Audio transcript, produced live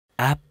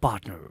App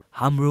partner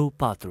हाम्रो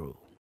पात्रो।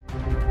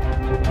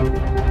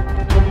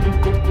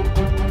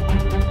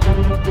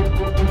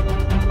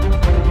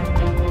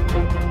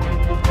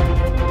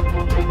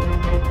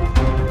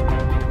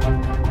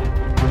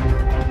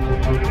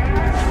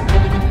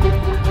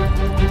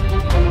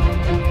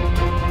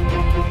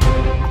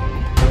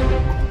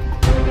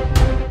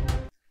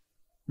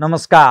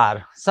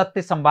 नमस्कार,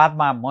 सत्य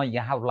संवादमा म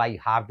यहाँहरूलाई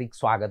हार्दिक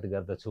स्वागत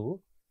गर्दछु।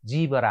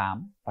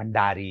 जिब्राम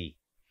भण्डारी।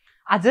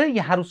 आज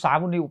यहाँहरू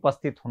सामुन्ने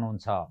उपस्थित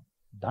हुनुहुन्छ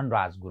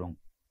धनराज गुरुङ,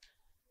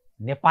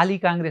 नेपाली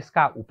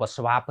कांग्रेसका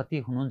उपसभापति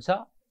हुनुहुन्छ,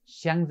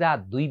 स्याङ्जा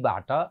 2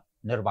 बाट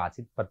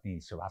निर्वाचित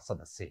प्रतिनिधि सभा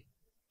सदस्य।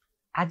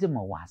 आज म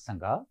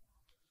उहाँसँग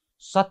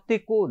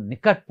सत्यको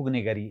निकट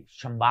पुग्ने गरी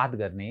संवाद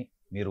गर्ने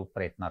मेरो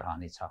प्रयत्न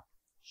रहनेछ।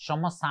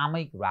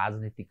 समसामयिक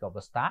राजनीतिक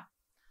अवस्था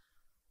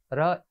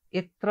र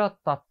यत्र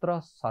तत्र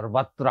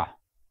सर्वत्र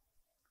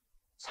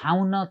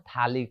छाउन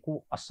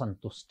थालेको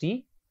असन्तुष्टि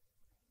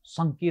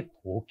संकेत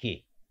हो के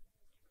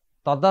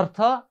तदर्थ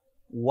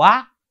वा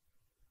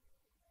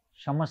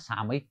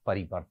समसामयिक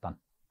परिवर्तन,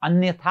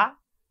 अन्यथा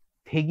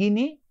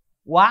थेगिने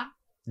वा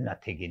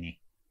नथेगिने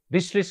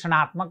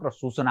विश्लेषणात्मक र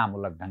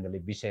सूचनामूलक ढंगले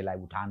विषयलाई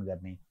उठान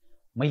गर्ने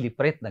मैले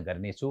प्रयत्न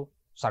गर्नेछु।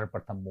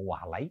 सर्वप्रथम म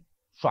उहाँलाई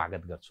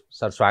स्वागत गर्छु।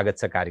 सर, स्वागत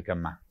छ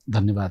कार्यक्रममा।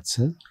 धन्यवाद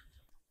छ।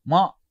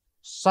 म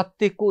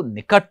सत्यको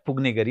निकट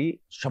पुग्ने गरी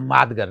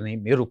संवाद गर्ने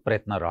मेरो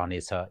प्रयत्न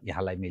रहनेछ।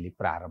 यहाँलाई मैले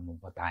प्रारम्भ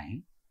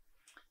बताएँ।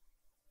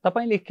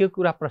 तपाईले के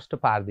कुरा प्रश्न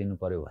पारिदिनु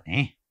पर्यो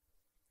भने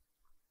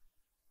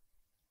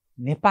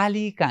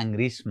नेपाली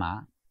कांग्रेसमा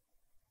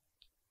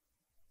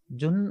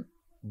जुन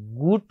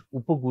गुट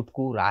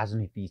उपगुटको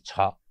राजनीति छ,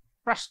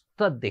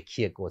 प्रष्ट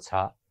देखिएको छ,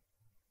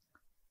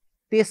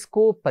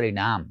 त्यसको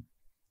परिणाम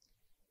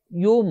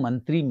यो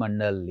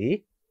मन्त्रीमण्डलले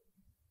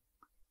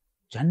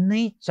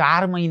झन्नै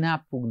 4 महिना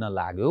पुग्न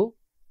लाग्यो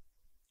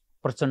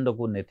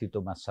प्रचण्डको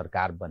नेतृत्वमा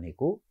सरकार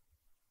बनेको,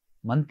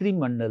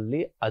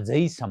 मन्त्रीमण्डलले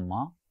अझैसम्म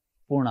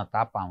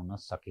पूर्णता पाउन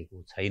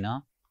सकेको छैन।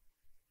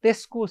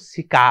 त्यसको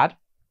शिकार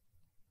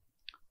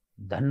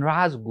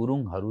धनराज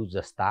गुरुङहरू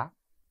जस्ता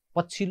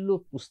पछिल्लो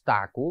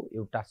पुस्ताको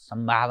एउटा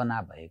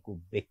सम्भावना भएको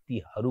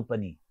व्यक्तिहरू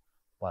पनि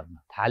पर्न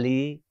थाले।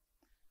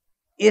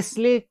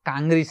 यसले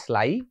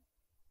कांग्रेसलाई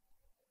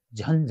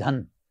झन्झन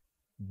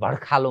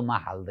बडखालोमा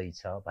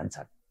हाल्दैछ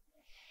भन्छन्।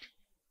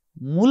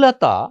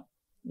 मूलत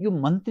यो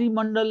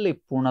मन्त्रीमण्डलले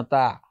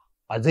पूर्णता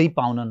अझै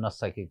पाउन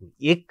नसकेको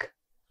एक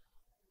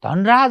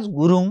धनराज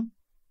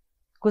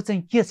गुरुङको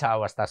चाहिँ के छ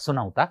अवस्था,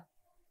 सुनाउ त।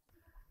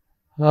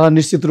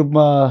 निश्चित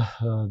रूपमा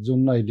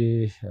जुन अहिले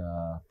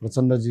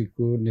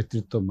प्रचण्डजीको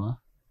नेतृत्वमा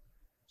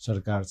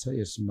सरकार छ,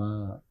 यसमा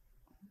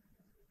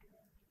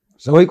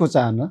सबैको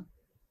चाहना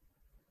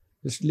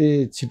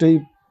यसले छिटै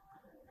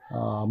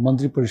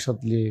मन्त्री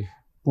परिषदले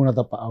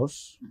पूर्णता पाओस्,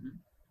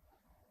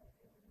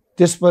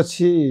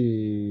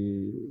 त्यसपछिका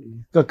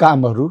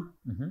कामहरू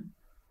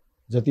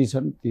जति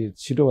छन् ती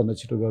छिटोभन्दा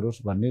छिटो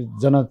गरोस् भन्ने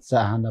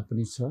जनचाहना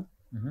पनि छ।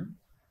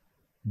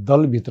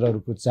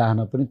 दलभित्रहरूको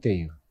चाहना पनि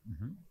त्यही हो।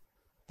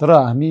 तर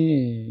हामी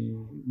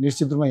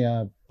निश्चित रूपमा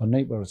यहाँ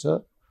भन्नै पर्छ,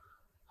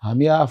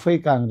 हामी आफै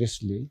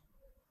कांग्रेसले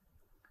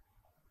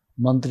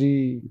मन्त्री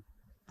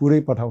पुरै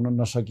पठाउन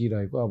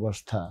नसकिरहेको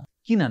अवस्था।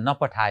 किन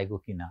नपठाएको,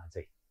 किन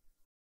अझै?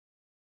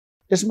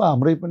 यसमा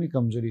हाम्रै पनि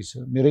कमजोरी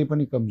छ, मेरै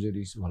पनि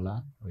कमजोरी छ होला,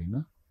 होइन?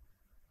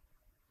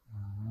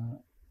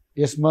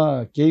 यसमा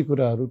केही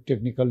कुराहरू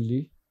टेक्निकल्ली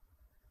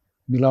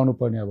मिलाउनु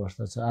पर्ने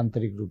अवस्था छ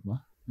आन्तरिक रूपमा।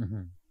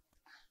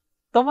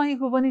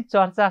 तपाईको पनि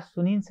चर्चा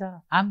सुनिन्छ,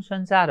 आम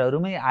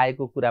सञ्चारहरूमै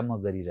आएको कुरा म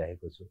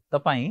गरिरहेको छु।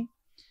 तपाईँ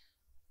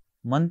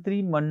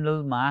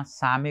मन्त्रीमण्डलमा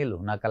सामेल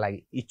हुनका लागि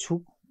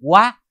इच्छुक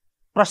वा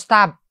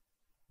प्रस्ताव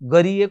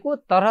गरिएको,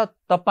 तर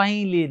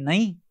तपाईले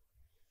नै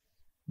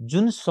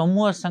जुन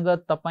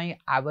समूहसँग तपाईँ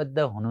आबद्ध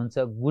हुनुहुन्छ,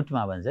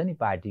 गुटमा भन्छ नि,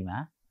 पार्टीमा,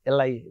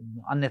 यसलाई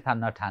अन्यथा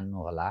नठान्नु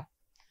होला,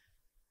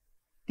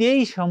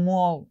 त्यही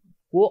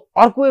समूहको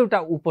अर्को एउटा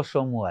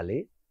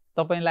उपसमूहले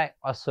तपाईलाई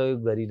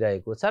असहयोग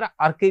गरिरहेको छ र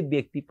अर्कै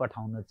व्यक्ति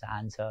पठाउन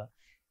चाहन्छ।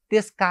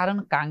 त्यसकारण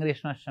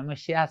कांग्रेसमा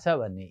समस्या छ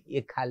भन्ने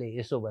एक खाले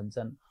यसो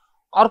भन्छन्।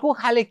 अर्को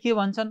खाले के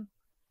भन्छन्,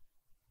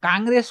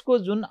 कांग्रेसको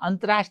जुन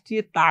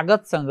अन्तर्राष्ट्रिय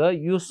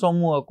तागतसँग यो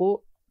समूहको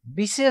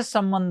विशेष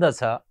सम्बन्ध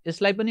छ,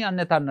 यसलाई पनि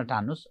अन्यथा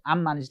नठान्नुस्, आम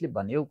मानिसले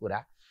भन्यो कुरा,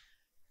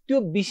 त्यो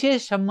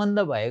विशेष सम्बन्ध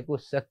भएको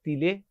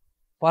शक्तिले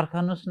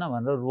पर्खनुस् न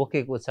भनेर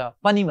रोकेको छ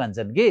पनि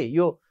भन्छन्। के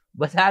यो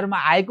बजारमा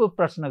आएको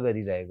प्रश्न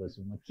गरिरहेको छु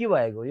म, के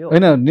भएको यो?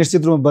 होइन,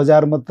 निश्चित रूपमा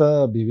बजारमा त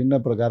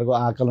विभिन्न प्रकारको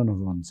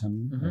आकलनहरू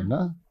हुन्छन्, होइन?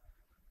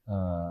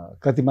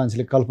 कति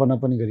मान्छेले कल्पना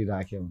पनि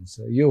गरिराखेको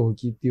हुन्छ, यो हो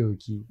कि त्यो हो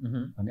कि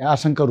भन्ने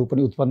आशंकाहरू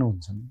पनि उत्पन्न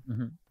हुन्छन्।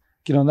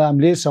 किन भन्दा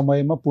हामीले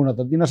समयमा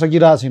पूर्णता दिन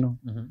सकिरहेका छैनौँ,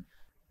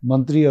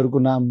 मन्त्रीहरूको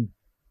नाम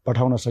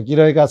पठाउन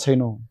सकिरहेका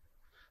छैनौँ।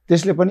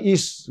 त्यसले पनि यी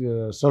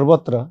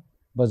सर्वत्र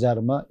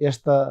बजारमा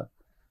यस्ता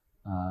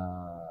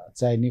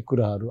चाहिने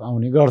कुराहरू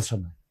आउने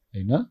गर्छन्,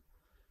 होइन?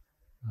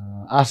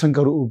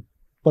 आशंकाहरू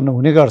उत्पन्न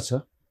हुने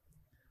गर्छ।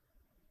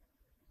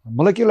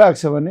 मलाई के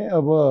लाग्छ भने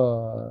अब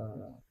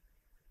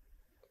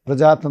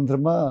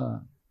प्रजातन्त्रमा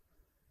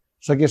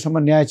सकेसम्म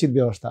न्यायोचित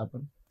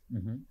व्यवस्थापन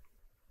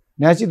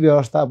न्यायोचित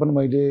व्यवस्थापन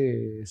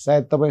मैले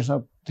सायद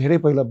तपाईँसँग धेरै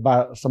पहिला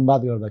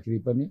संवाद गर्दाखेरि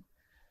पनि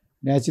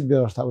न्यायोचित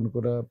व्यवस्थापनको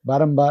कुरा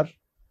बारम्बार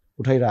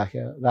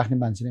राख्ने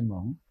मान्छे नै म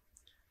हुँ।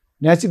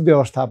 न्यायोचित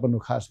व्यवस्थापन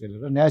खास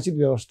गरेर न्यायोचित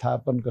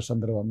व्यवस्थापनको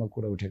सन्दर्भमा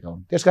कुरा उठेका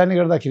हुन्। त्यस कारणले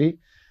गर्दाखेरि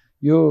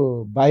यो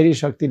बाहिरी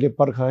शक्तिले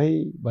पर्ख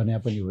है भने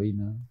पनि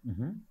होइन,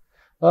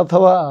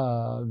 अथवा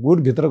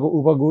गुटभित्रको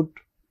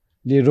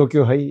उपगुटले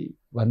रोक्यो है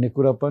भन्ने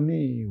कुरा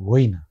पनि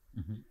होइन।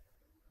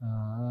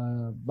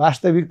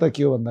 वास्तविकता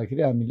के हो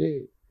भन्दाखेरि हामीले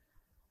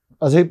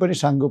अझै पनि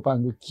साङ्गो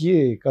पाङ्गो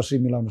के कसरी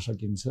मिलाउन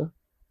सकिन्छ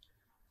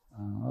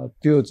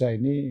त्यो चाहिँ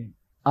नि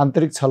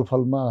आन्तरिक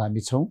छलफलमा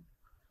हामी छौँ।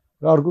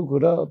 र अर्को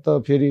कुरा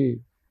त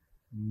फेरि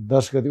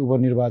 10 गते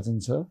उपनिर्वाचन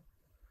छ,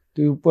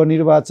 त्यो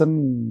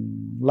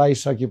उपनिर्वाचनलाई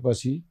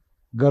सकेपछि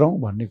गरौँ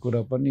भन्ने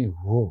कुरा पनि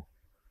हो।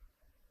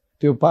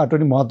 त्यो पाटो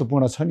नि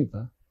महत्त्वपूर्ण छ नि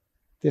त।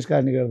 त्यस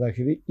कारणले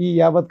गर्दाखेरि यी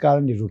यावत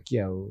कारणले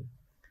रोकिया हो।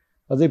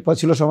 अझै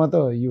पछिल्लो समय त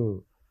यो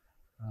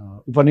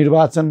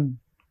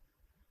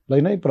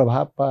उपनिर्वाचनलाई नै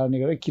प्रभाव पार्ने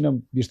गरेर किन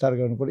विस्तार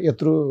गर्नु पर्यो,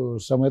 यत्रो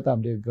समय त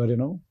हामीले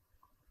गरेनौँ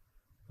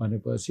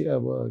भनेपछि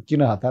अब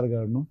किन हतार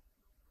गर्नु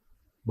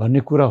भन्ने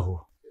कुरा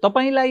हो।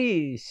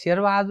 तपाईलाई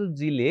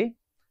शेरबहादुरजीले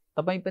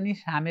तपाईँ पनि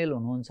सामेल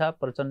हुनुहुन्छ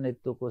प्रचण्ड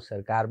नेतृत्वको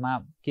सरकारमा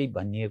केही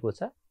भनिएको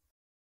छ?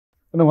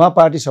 उहाँ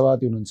पार्टी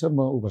सभापति हुनुहुन्छ, म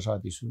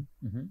उपसभापति छु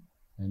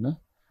हैन।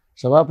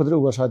 सभापति र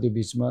उपसभापति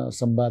बिचमा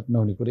संवाद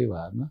नहुने कुरै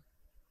भएन।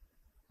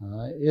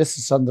 यस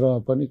सन्दर्भमा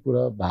पनि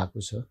कुरा भएको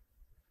छ,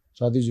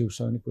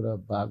 सदीजुगसँग पनि कुरा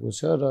भएको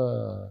छ र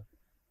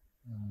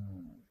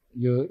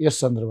यस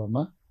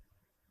सन्दर्भमा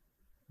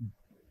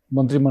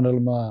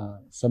मन्त्रीमण्डलमा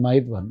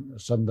समाहित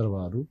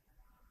सन्दर्भहरू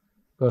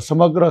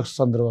समग्र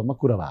सन्दर्भमा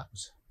कुरा भएको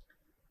छ।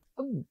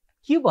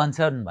 के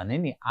भन्छन् भने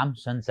नि आम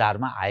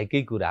सञ्चारमा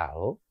आएकै कुरा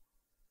हो,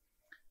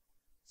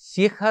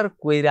 शेखर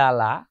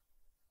कोइराला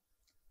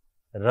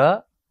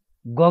र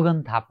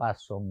गगन थापा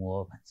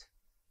समूह भन्छ।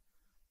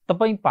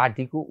 तपाईँ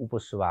पार्टीको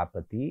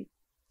उपसभापति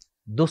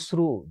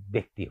दोस्रो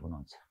व्यक्ति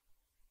हुनुहुन्छ।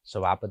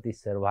 सभापति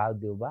शेरबहादुर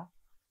देउवा,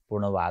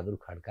 पूर्णबहादुर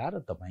खड्का र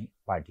तपाईँ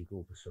पार्टीको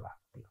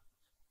उपसभापति हो।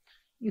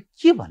 यो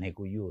के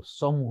भनेको यो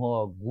समूह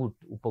गुट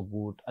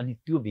उपगुट अनि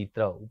त्यो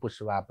भित्र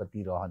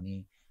उपसभापति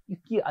रहने यो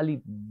के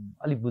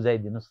अलि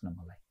बुझाइदिनुस् न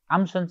मलाई।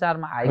 आम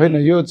सञ्चारमा आयो होइन,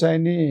 यो चाहिँ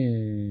नि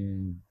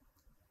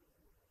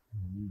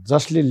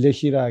जसले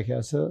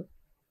लेखिराखेको छ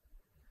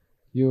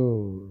यो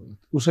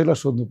उसैलाई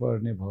सोध्नु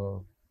पर्ने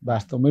भयो।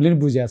 वास्तव मैले नि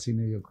बुझेको छैन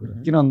यो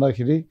कुरा। किन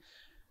भन्दाखेरि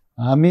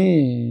हामी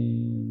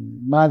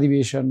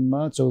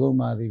महाधिवेशनमा 14औं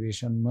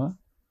महाधिवेशनमा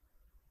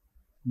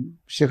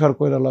शेखर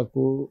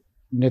कोइरालाको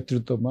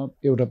नेतृत्वमा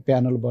एउटा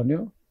प्यानल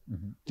बन्यो।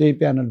 त्यही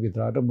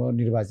प्यानलभित्रबाट म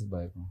निर्वाचित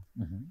भएको।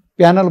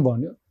 प्यानल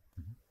बन्यो।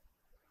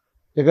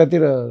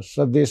 एकातिर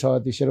श्रद्धेय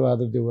सभापति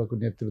शेरबहादुर देउवाको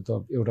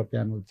नेतृत्वमा एउटा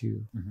प्यानल थियो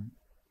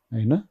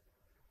हैन।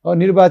 अब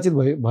निर्वाचित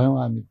भयौँ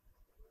हामी।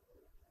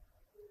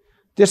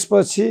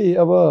 त्यसपछि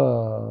अब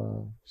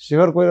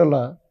शेखर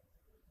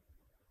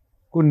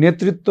कोइरालाको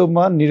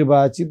नेतृत्वमा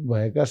निर्वाचित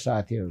भएका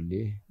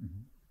साथीहरूले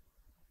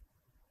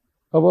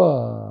अब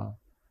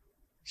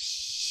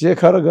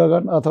शेखर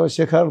गगन अथवा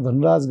शेखर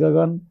धनराज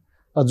गगन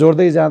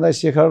जोड्दै जाँदा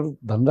शेखर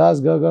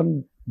धनराज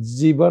गगन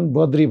जीवन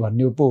बद्री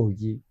भन्ने पो हो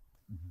कि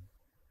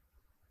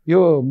यो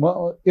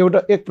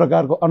एउटा एक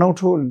प्रकारको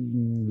अनौठो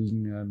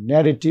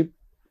न्यारेटिभ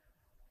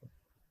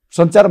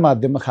सञ्चार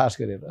माध्यममा खास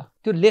गरेर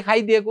त्यो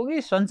लेखाइदिएको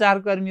कि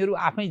सञ्चारकर्मीहरू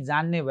आफै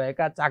जान्ने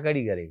भएका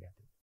चाकडी गरेका?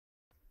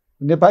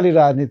 नेपाली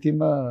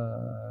राजनीतिमा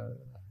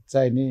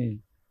चाहिँ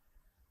नि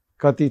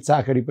कति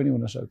चाकडी पनि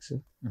हुन सक्छ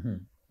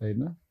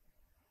हैन।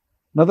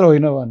 नत्र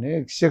होइन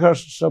भने शेखर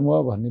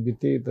समूह भन्ने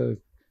बित्तिकै त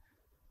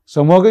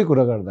समूहकै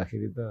कुरा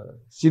गर्दाखेरि त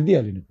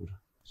सिद्धिहाल्ने कुरा।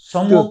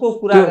 समूहको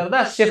कुरा गर्दा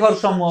शेखर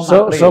समूह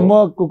मात्रै,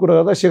 समूहको कुरा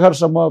गर्दा शेखर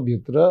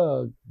समूहभित्र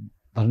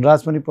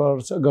धनराज पनि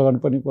पर्छ, गगन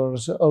पनि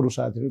पर्छ, अरू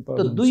साथीहरू पर्छ।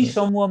 त दुई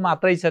समूह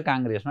मात्रै छ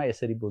काङ्ग्रेसमा,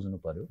 यसरी बुझ्नु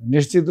पर्यो।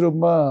 निश्चित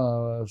रूपमा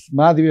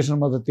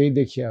महाधिवेशनमा त त्यही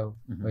देखिया हो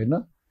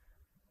हैन।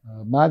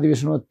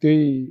 महाधिवेशनमा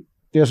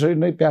त्यसरी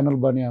नै प्यानल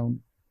बन्या हुन्।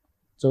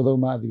 14औं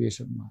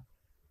महाधिवेशनमा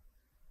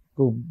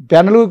को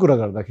प्यानलकै कुरा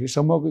गर्दाखेरि,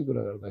 समूहकै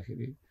कुरा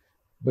गर्दाखेरि,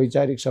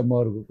 वैचारिक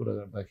समूहहरूको कुरा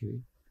गर्दाखेरि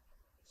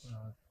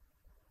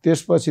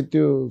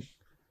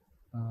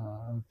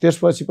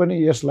त्यसपछि पनि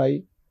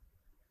यसलाई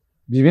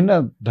विभिन्न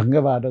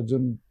ढङ्गबाट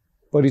जुन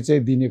परिचय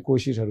दिने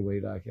कोसिसहरू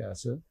भइराखेको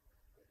छ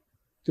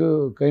त्यो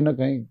कहीँ न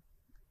कहीँ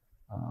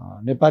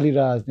नेपाली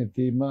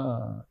राजनीतिमा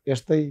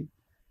यस्तै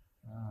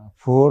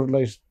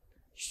फोहोरलाई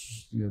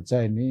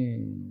चाहिँ नि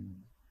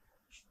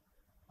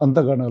अन्त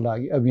गर्नको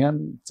लागि अभियान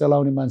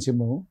चलाउने मान्छे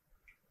म हुँ।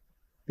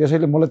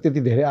 त्यसैले मलाई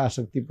त्यति धेरै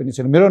आसक्ति पनि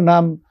छैन। मेरो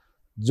नाम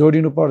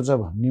जोडिनुपर्छ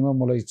भन्नेमा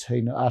मलाई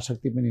छैन,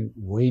 आसक्ति पनि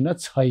होइन,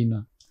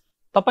 छैन।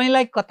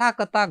 तपाईलाई कता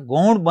कता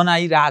गौण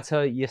बनाइरहेछ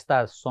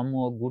यस्ता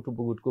समूह गुट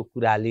उपगुटको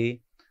कुराले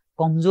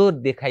कमजोर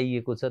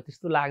देखाइएको छ,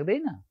 त्यस्तो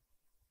लाग्दैन?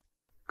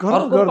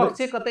 अर्को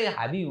पक्ष कतै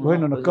हाबी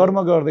होइन,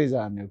 कर्म गर्दै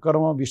जाने,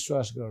 कर्ममा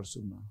विश्वास गर्छु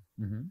म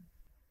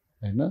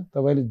हैन।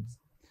 तपाईले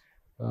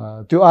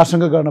त्यो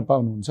आशंका गर्न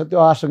पाउनुहुन्छ, त्यो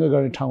आशंका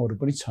गर्ने ठाउँहरू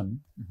पनि छन्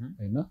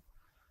हैन।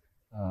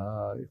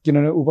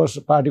 किनभने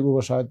पार्टीको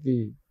उपसभापति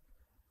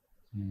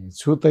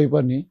छु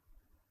तैपनि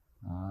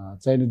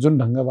चाहिँ जुन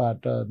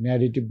ढङ्गबाट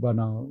न्यारेटिभ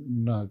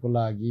बनाउनको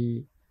लागि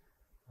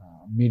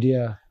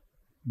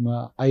मिडियामा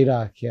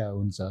आइराखेका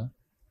हुन्छ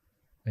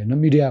हैन,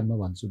 मिडियामा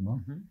भन्छु म,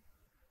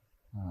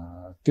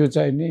 त्यो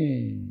चाहिँ नि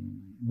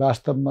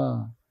वास्तवमा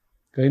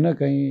कहीँ न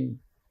कहीँ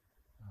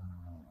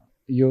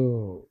यो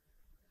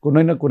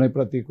कुनै न कुनै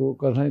प्रतिको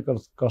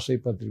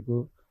कसैप्रतिको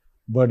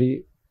बढी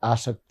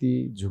आसक्ति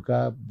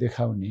झुकाव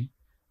देखाउने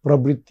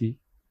प्रवृत्ति,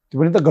 त्यो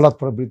पनि त गलत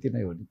प्रवृत्ति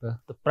नै हो नि त।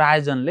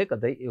 प्रायोजनले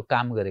कतै यो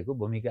काम गरेको,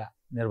 भूमिका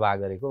निर्वाह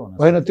गरेको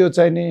होइन, त्यो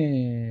चाहिँ नि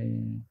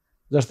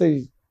जस्तै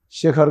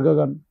शेखर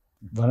गगन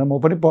भनेर म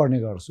पनि पढ्ने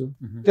गर्छु,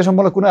 त्यसमा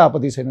मलाई कुनै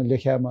आपत्ति छैन,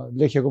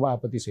 लेखेकोमा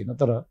आपत्ति छैन।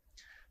 तर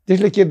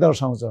त्यसले के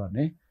दर्शाउँछ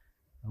भने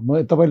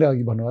म तपाईँले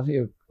अघि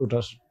भन्नुभएको एउटा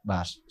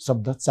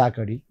शब्द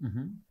चाकडी,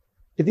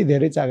 यति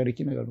धेरै चाकडी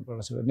किन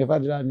गर्नुपर्छ?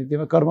 नेपाली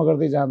राजनीतिमा कर्म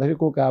गर्दै जाँदाखेरि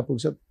को कहाँ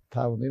पुग्छ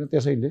थाहा हुँदैन।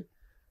 त्यसैले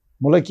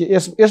मलाई के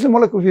यसले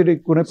मलाई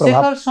कुनै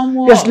प्रभाव,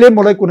 यसले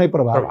मलाई कुनै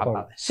प्रभाव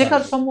पर्दैन।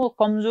 शेखर समूह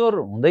कमजोर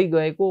हुँदै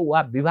गएको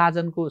वा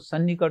विभाजनको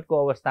सन्निकटको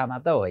अवस्थामा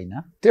त होइन।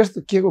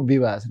 त्यस्तो के को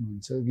विभाजन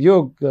हुन्छ? यो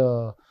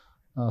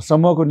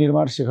समूहको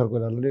निर्माण शेखर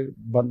कोइरालाले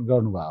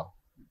गर्नुभयो,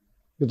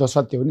 यो त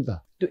सत्य हो नि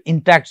त। त्यो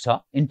इन्ट्याक्ट छ,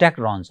 इन्ट्याक्ट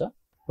रहन्छ।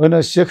 होइन,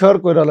 शेखर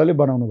कोइरालाले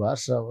बनाउनु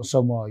भयो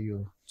समूह। यो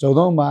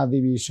 14औं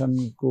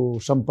महाधिवेशनको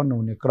सम्पन्न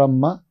हुने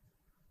क्रममा,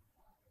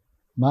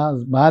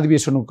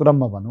 महाधिवेशनको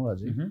क्रममा भनौँ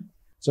अझै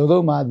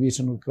 14औं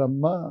महाधिवेशनको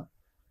क्रममा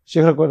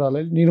शेखर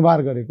कोइरालाले निर्माण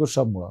गरेको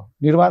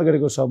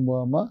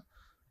समूहमा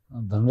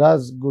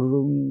धनराज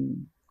गुरुङ,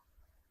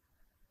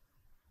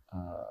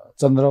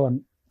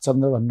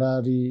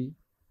 चन्द्रभण्डारी,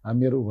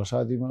 हामीहरू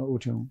उपसाथीमा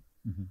उठ्यौँ।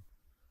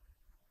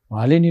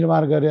 उहाँले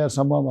निर्माण गरे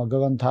समूहमा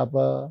गगन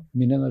थापा,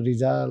 मिनेन्द्र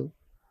रिजाल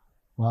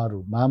उहाँहरू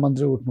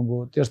महामन्त्री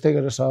उठ्नुभयो। त्यस्तै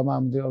गरेर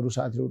सहमहामन्त्री अरू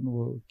साथीहरू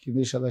उठ्नुभयो,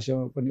 केन्द्रीय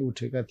सदस्यमा पनि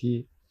उठेका थिए।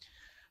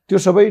 त्यो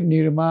सबै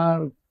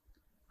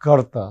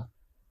निर्माणकर्ता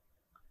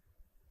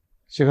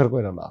शेखर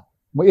कोइराला,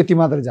 म यति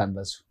मात्रै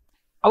जान्दछु।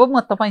 अब म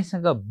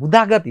तपाईसँग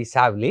बुदागत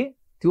हिसाबले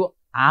त्यो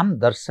आम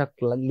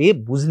दर्शकले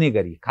बुझ्ने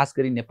गरी, खास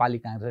गरी नेपाली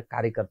कांग्रेस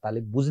कार्यकर्ताले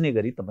बुझ्ने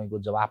गरी तपाईँको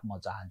जवाफ म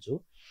चाहन्छु।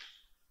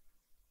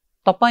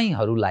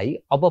 तपाईहरूलाई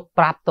अब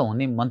प्राप्त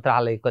हुने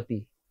मन्त्रालय कति?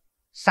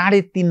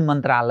 3.5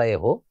 मन्त्रालय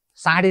हो,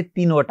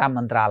 3.5 वटा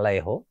मन्त्रालय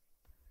हो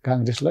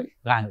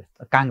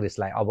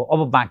कांग्रेसलाई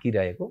अब बाँकी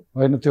रहेको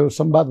होइन। त्यो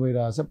संवाद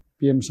भइरहेछ,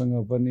 पीएमसँग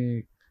पनि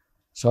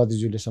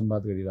सदीज्यूले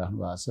संवाद गरिराख्नु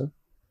भएको छ।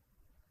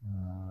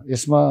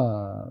 यसमा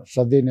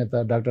श्रद्धेय नेता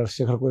डाक्टर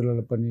शेखर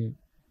कोइराला पनि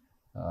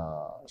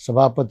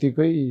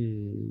सभापतिकै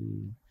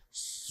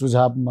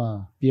सुझावमा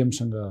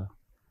पीएमसँग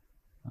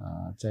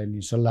चाहिँ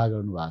नि सल्लाह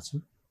गर्नुभएको छ।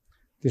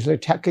 त्यसलाई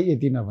ठ्याक्कै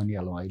यति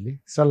नभनिहालौँ, अहिले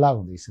सल्लाह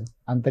हुँदैछ,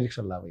 आन्तरिक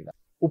सल्लाह भइरहेको।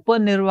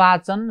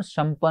 उपनिर्वाचन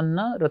सम्पन्न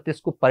र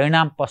त्यसको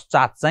परिणाम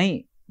पश्चात चाहिँ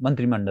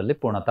मन्त्रीमण्डलले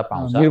पूर्णता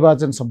पाउँछ।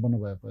 निर्वाचन सम्पन्न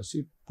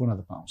भएपछि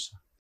पूर्णता पाउँछ।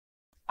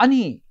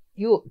 अनि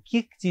यो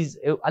के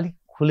चिज अलिक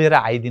खुलेर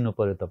आइदिनु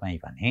पर्यो तपाईँ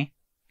भने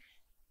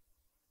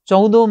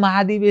 14औं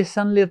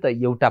महाधिवेशनले त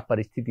एउटा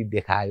परिस्थिति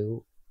देखायो,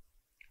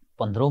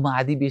 15औं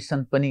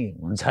महाधिवेशन पनि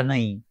हुन्छ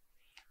नै।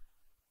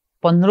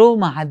 15औं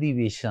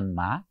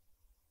महाधिवेशनमा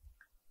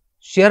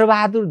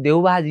शेरबहादुर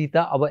देउवाजी त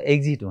अब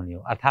एक्जिट हुने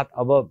हो, अर्थात्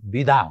अब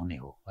विदा हुने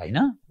हो होइन।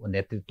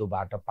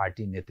 नेतृत्वबाट,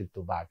 पार्टी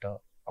नेतृत्वबाट,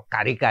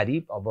 कार्यकारी,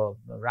 अब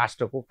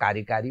राष्ट्रको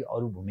कार्यकारी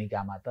अरू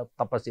भूमिकामा त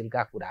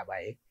तपसिलका कुरा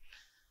भए।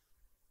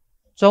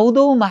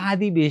 14औं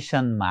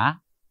महाधिवेशनमा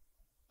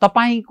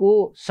तपाईको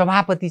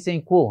सभापति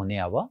चाहिँ को हुने?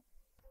 अब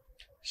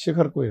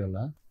शेखर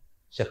कोइराला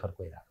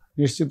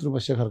निश्चित रूपमा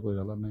शेखर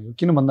कोइराला नै हो।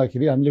 किन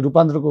भन्दाखेरि हामीले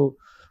रूपान्तरको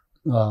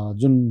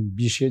जुन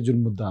विषय, जुन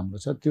मुद्दा हाम्रो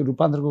छ, त्यो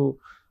रूपान्तरको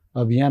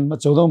अभियानमा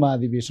 14औं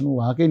महाधिवेशन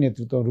उहाँकै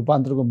नेतृत्व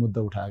रूपान्तरको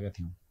मुद्दा उठाएका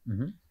थियौँ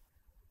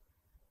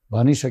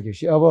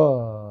भनिसकेपछि अब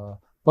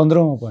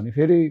 15औं पनि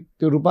फेरि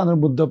त्यो रूपान्तर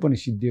मुद्दा पनि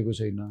सिद्धिएको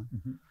छैन।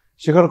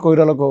 शेखर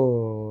कोइरालाको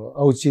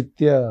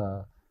औचित्य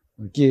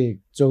के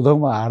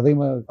 14औंमा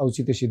हार्दैमा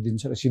औचित्य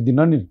सिद्धिन्छ र सिद्धिन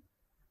नि,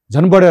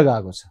 झन् बढेर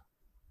गएको छ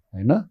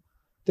होइन।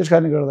 त्यस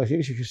कारणले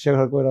गर्दाखेरि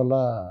शेखर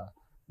कोइराला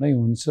नै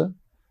हुन्छ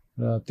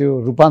र त्यो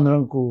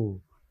रूपान्तरणको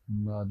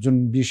जुन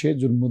विषय,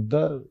 जुन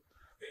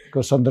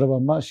मुद्दाको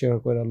सन्दर्भमा शेखर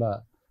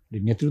कोइरालाले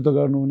नेतृत्व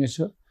गर्नुहुनेछ।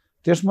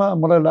 त्यसमा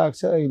मलाई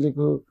लाग्छ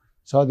अहिलेको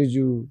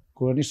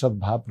सदीज्यूको पनि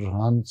सद्भाव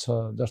रहन्छ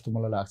जस्तो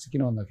मलाई लाग्छ।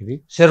 किन भन्दाखेरि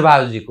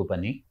शेरबहादुरजीको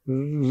पनि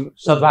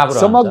सद्भाव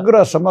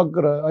रहन्छ।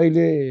 समग्र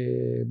अहिले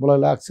मलाई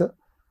लाग्छ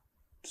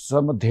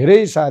धेरै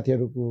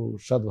साथीहरूको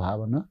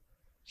सद्भावना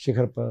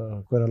शेखर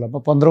कोइरालामा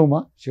 15औंमा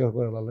शेखर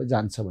कोइरालालाई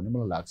जान्छ भन्ने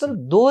मलाई लाग्छ। तर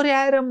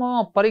दोहोर्याएर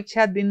म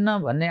परीक्षा दिन्न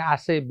भन्ने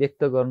आशय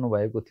व्यक्त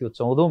गर्नुभएको थियो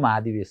 14औं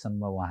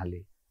महाधिवेशनमा उहाँले।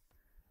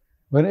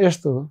 होइन,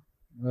 यस्तो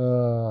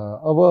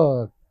अब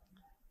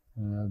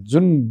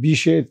जुन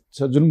विषय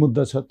छ, जुन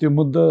मुद्दा छ, त्यो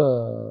मुद्दा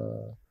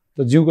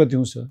त जिउको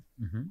तिउँ छ।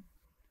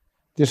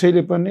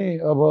 त्यसैले पनि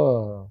अब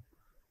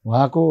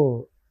उहाँको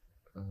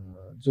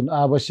जुन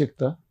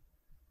आवश्यकता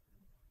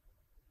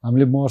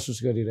हामीले महसुस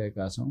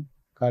गरिरहेका छौँ,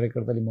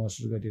 कार्यकर्ताले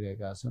महसुस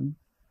गरिरहेका छन्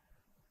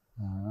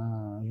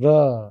र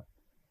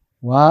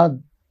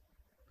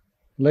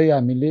उहाँलाई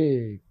हामीले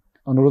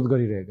अनुरोध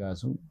गरिरहेका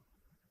छौँ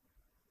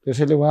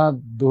त्यसैले उहाँ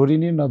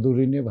दोहोरिने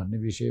नदोहोरिने भन्ने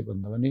विषय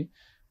भन्दा पनि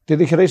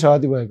त्यतिखेरै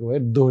सहमति भएको भए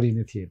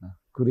दोहोरिने थिएन।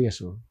 कुरो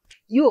यसो हो।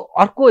 यो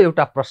अर्को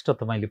एउटा प्रश्न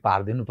तपाईँले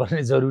पारिदिनु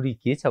पर्ने जरुरी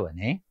के छ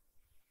भने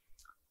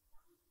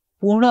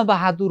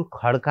पूर्णबहादुर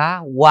खड्का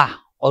वा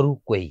अरू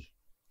कोही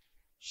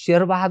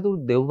शेरबहादुर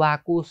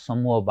देउवाको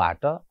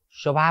समूहबाट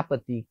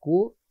सभापतिको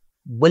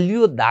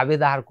बलियो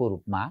दावेदारको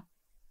रूपमा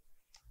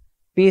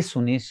पेश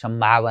हुने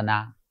सम्भावना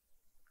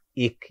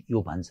एक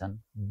यो भन्छन्।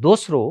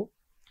 दोस्रो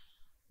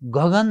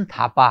गगन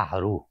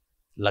थापाहरू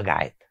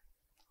लगायत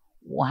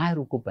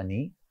उहाँहरूको पनि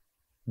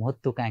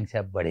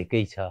महत्त्वाकांक्षा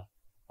बढेकै छ।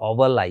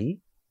 अबलाई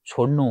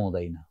छोड्नु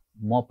हुँदैन,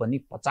 म पनि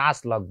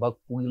 50 लगभग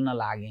पुग्न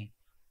लागेँ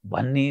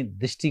भन्ने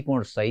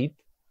दृष्टिकोण सहित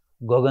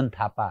गगन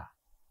थापा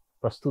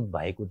प्रस्तुत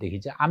भएको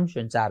देखिन्छ। आम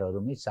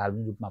सञ्चारहरूमै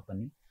सार्वजनिक रूपमा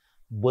पनि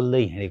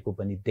बोल्दै हिँडेको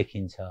पनि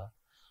देखिन्छ।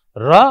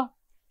 र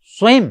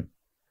स्वयं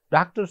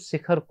डाक्टर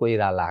शेखर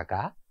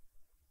कोइरालाका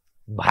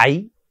भाइ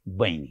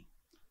बहिनी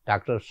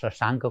डाक्टर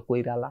शशाङ्क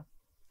कोइराला,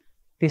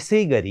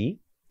 त्यसै गरी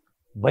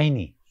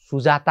बहिनी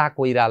सुजाता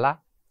कोइराला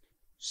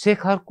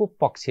शेखरको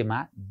पक्षमा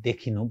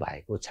देखिनु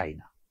भएको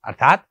छैन।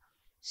 अर्थात्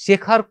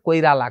शेखर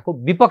कोइरालाको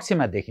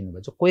विपक्षमा देखिनु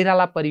भएको छ।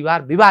 कोइराला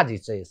परिवार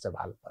विभाजित छ यस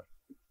सवाल पर।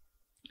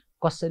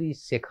 कसरी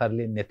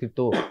शेखरले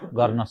नेतृत्व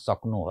गर्न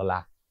सक्नु होला,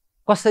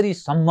 कसरी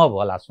सम्भव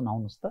होला,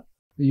 सुनाउनुस् त।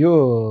 यो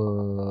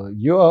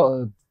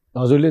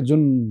हजुरले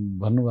जुन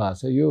भन्नुभएको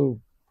छ यो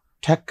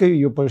ठ्याक्कै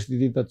यो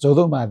परिस्थिति त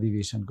 14औं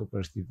महाधिवेशनको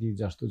परिस्थिति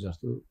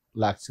जस्तो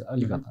लाग्छ।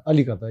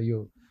 अलिकता यो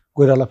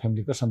कोइराला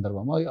फ्यामिलीको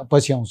सन्दर्भमा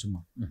पछि आउँछु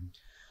म।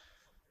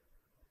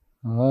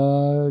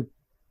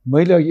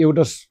 मैले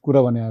एउटा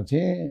कुरा भनेको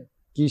थिएँ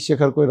कि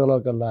शेखर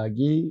कोइरालाका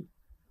लागि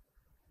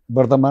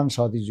वर्तमान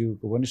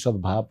साथीज्यूको पनि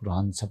सद्भाव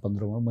रहन्छ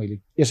 15मा। मैले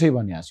यसै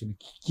भनेको छु।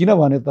 किन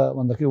भने त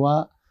भन्दाखेरि उहाँ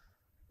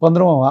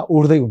 15मा उहाँ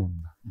उठ्दै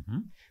हुनुहुन्न।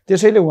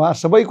 त्यसैले उहाँ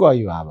सबैको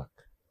अभिभावक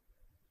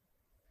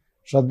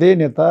श्रद्धेय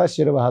नेता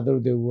शेरबहादुर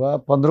देउवा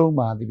 15औं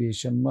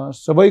महाधिवेशनमा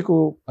सबैको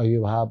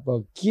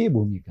अभिभावक के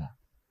भूमिका,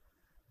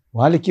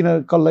 उहाँले किन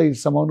कसलाई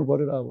समाउनु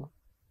पर्यो र। अब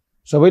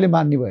सबैले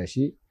मान्ने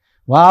भएपछि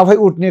उहाँ आफै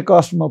उठ्ने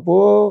कष्टमा पो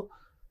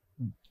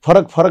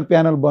फरक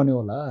प्यानल बन्यो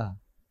होला।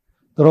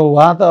 तर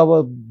उहाँ त अब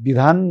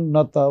विधान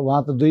न त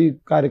उहाँ त 2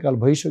 कार्यकाल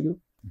भइसक्यो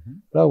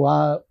र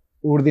उहाँ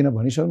उठ्दिन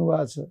भनिसक्नु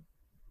भएको छ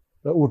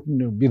र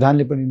उठ्ने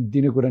विधानले पनि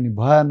दिने कुरा नि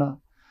भएन।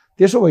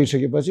 त्यसो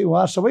भइसकेपछि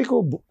उहाँ सबैको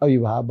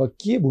अभिभावक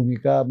के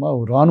भूमिकामा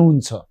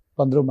रहनुहुन्छ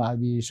 15औं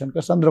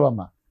महाधिवेशनका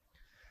सन्दर्भमा।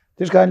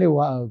 त्यसकारणले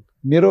उहाँ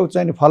मेरो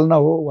चाहिँ फल न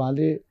हो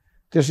उहाँले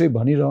त्यसै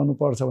भनिरहनु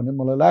पर्छ भन्ने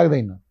मलाई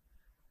लाग्दैन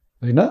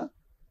हैन।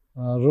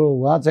 र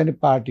उहाँ चाहिँ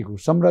पार्टीको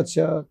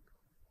संरक्षक,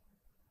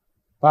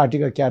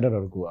 पार्टीका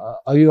क्याडरहरूको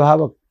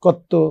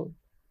अभिभावकत्व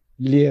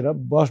लिएर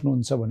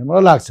बस्नुहुन्छ भन्ने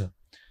मलाई लाग्छ।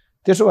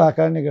 त्यसो भएको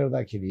कारणले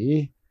गर्दाखेरि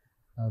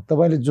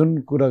तपाईले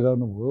जुन कुरा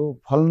गर्नुभयो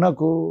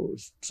फलनाको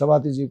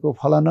सभापतिजीको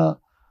फलाना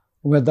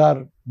उम्मेदवार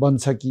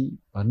बन्छ कि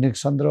भन्ने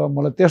सन्दर्भमा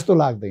मलाई त्यस्तो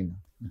लाग्दैन।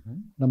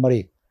 नम्बर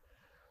 1।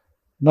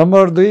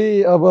 नम्बर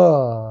 2 अब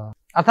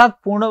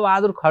अर्थात्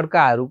पूर्णबहादुर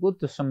खड्काहरूको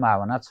त्यो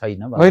सम्भावना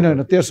छैन।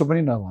 होइन त्यसो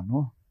पनि नभन्नु।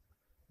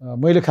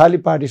 मैले खाली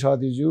पार्टी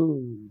सभापतिज्यू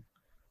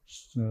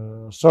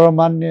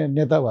सर्वमान्य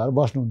नेता भएर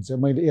बस्नुहुन्छ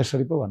मैले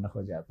यसरी पो भन्न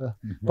खोजे त।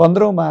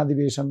 15औं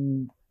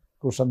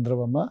महाधिवेशनको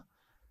सन्दर्भमा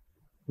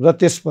र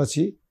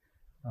त्यसपछि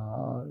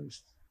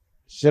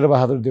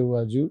शेरबहादुर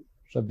देउवाज्यू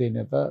श्रद्धेय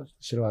नेता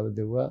शेरबहादुर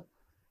देउवा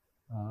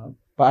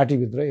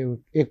पार्टीभित्र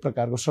एक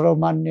प्रकारको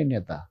सर्वमान्य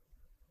नेता।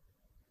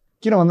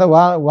 किन भन्दा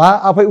उहाँ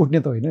आफै उठ्ने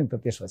त होइन नि त।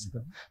 त्यसपछि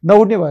त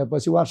नउठ्ने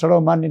भएपछि उहाँ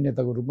सर्वमान्य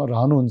नेताको रूपमा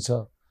रहनुहुन्छ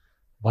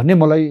भन्ने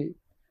मलाई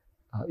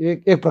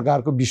एक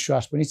प्रकारको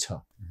विश्वास पनि छ।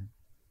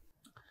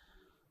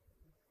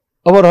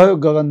 अब रह्यो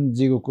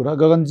गगनजीको कुरा।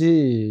 गगनजी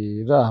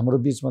र हाम्रो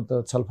बीचमा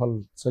त छलफल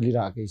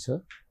चलिरहेकै छ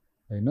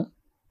हैन।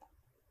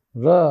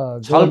 र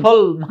छलफल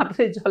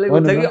मात्रै चलेको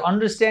छ कि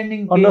अन्डरस्ट्यान्डिङ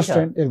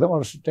एकदम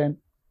अन्डरस्ट्यान्ड।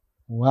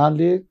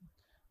 उहाँले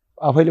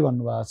आफैले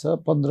भन्नुभएको छ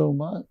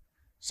 15औंमा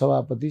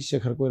सभापति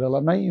शेखर कोइराला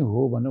नै हो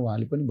भने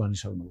उहाँले पनि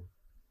भनिसक्नुभयो।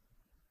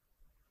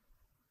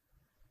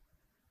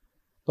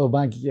 अब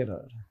बाँकी के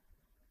रह्यो।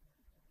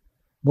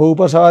 म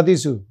उपसभापति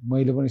छु,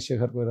 मैले पनि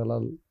शेखर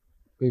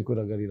कोइरालाकै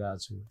कुरा गरिरहेको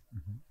छु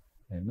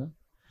हैन।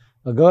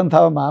 गगन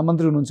थापा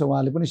महामन्त्री हुनुहुन्छ,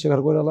 उहाँले पनि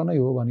शेखर कोइराला नै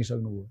हो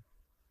भनिसक्नुभयो।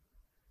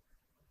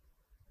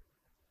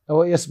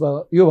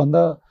 अब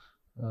योभन्दा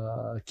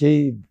केही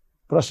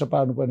प्रश्न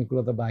पार्नुपर्ने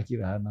कुरा त बाँकी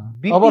रहेन।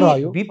 अब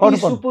रह्यो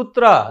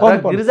सुपुत्र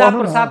गिरिजा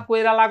प्रसाद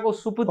कोइरालाको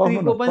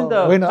सुपुत्रीको पनि त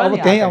होइन। अब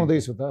त्यही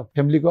आउँदैछु त,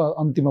 फ्यामिलीको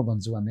अन्तिममा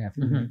भन्छु भन्ने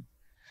आफै।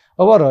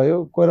 अब रह्यो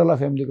कोइराला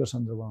फ्यामिलीको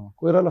सन्दर्भमा।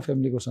 कोइराला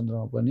फ्यामिलीको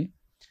सन्दर्भमा पनि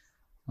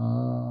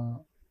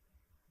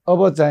अब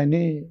चाहिँ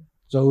नि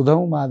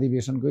 14औं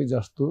महाधिवेशनकै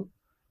जस्तो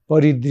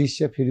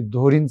परिदृश्य फेरि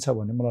दोहोरिन्छ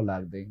भन्ने मलाई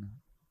लाग्दैन।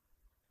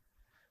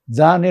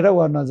 जानेर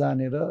वा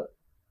नजानेर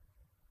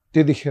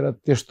त्यतिखेर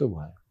त्यस्तो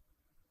भयो।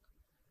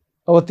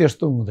 अब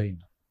त्यस्तो हुँदैन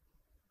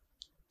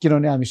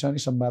किनभने हामीसँग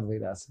संवाद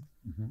भइरहेछ।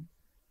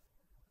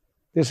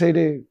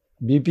 त्यसैले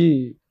बीपी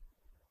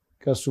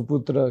का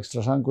सुपुत्र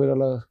शशाङ्क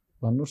कोइराला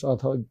भन्नुस्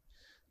अथवा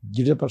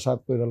गिरिजा प्रसाद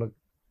कोइराला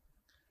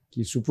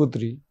कि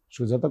सुपुत्री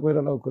सुजाता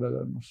कोइरालाको कुरा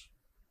गर्नुस्,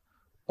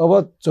 अब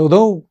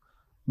 14औं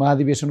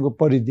महाधिवेशनको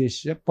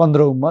परिदृश्य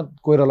 15औंमा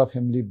कोइराला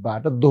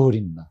फ्यामिलीबाट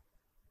दोहोरिन्न।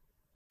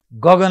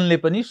 गगनले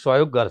पनि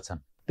सहयोग गर्छन्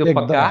त्यो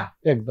पक्का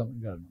एकदम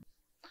गर्नु।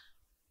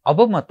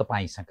 अब म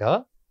तपाईसँग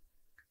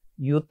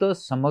यो त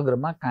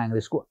समग्रमा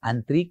कांग्रेसको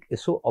आन्तरिक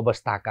यसो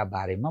अवस्थाका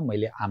बारेमा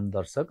मैले आम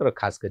दर्शक र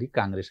खास गरी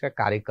कांग्रेसका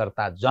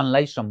कार्यकर्ता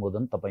जनलाई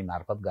सम्बोधन तपाई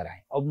मार्फत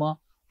गराएँ। अब म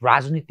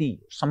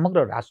राजनीति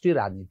समग्र राष्ट्रिय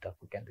राजनीतितर्फ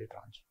केन्द्रित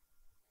रहन्छु।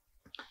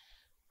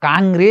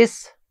 कांग्रेस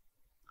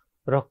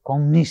र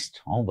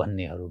कम्युनिस्ट हौ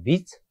भन्नेहरू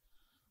बीच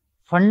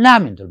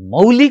फन्डामेन्टल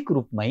मौलिक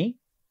रूपमै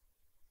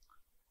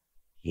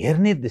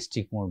हेर्ने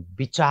दृष्टिकोण,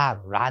 विचार,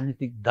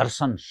 राजनीतिक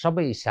दर्शन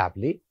सबै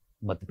हिसाबले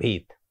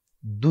मतभेद,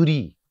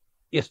 दूरी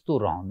यस्तो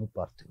रहनु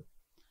पर्थ्यो।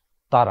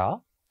 तर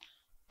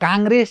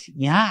कांग्रेस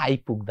यहाँ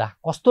आइपुग्दा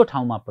कस्तो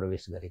ठाउँमा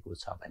प्रवेश गरेको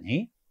छ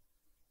भने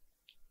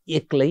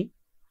एक्लै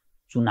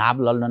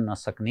चुनाव लड्न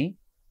नसक्ने,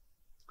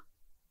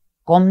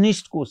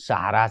 कम्युनिस्टको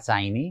सहारा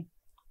चाहिने,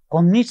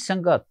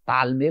 कम्युनिस्टसँग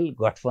तालमेल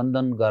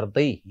गठबन्धन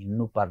गर्दै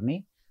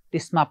हिँड्नुपर्ने,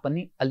 त्यसमा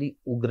पनि अलि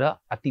उग्र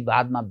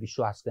अतिवादमा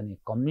विश्वास गर्ने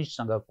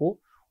कम्युनिस्टसँगको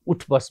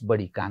उठबस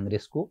बढी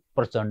कांग्रेसको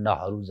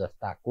प्रचण्डहरू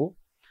जस्ताको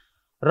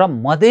र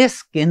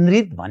मधेस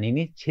केन्द्रित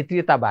भनिने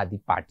क्षेत्रीयतावादी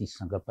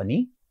पार्टीसँग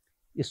पनि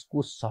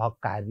यसको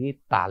सहकार्य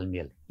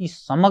तालमेल यी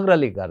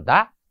समग्रले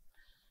गर्दा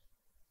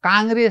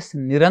कांग्रेस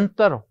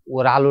निरन्तर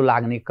ओह्रालो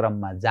लाग्ने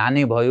क्रममा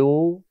जाने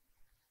भयो।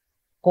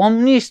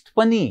 कम्युनिस्ट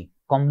पनि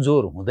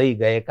कमजोर हुँदै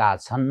गएका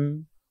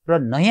छन् र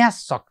नयाँ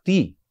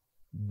शक्ति,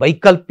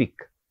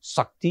 वैकल्पिक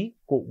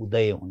शक्तिको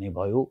उदय हुने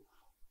भयो।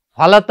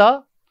 फलत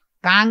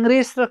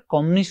कांग्रेस र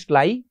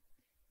कम्युनिस्टलाई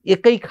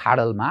एकै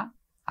खाडलमा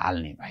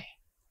हाल्ने भए।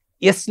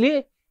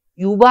 यसले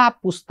युवा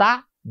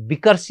पुस्ता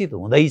विकसित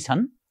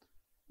हुँदैछन्।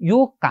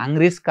 यो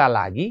कांग्रेसका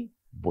लागि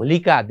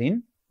भोलिका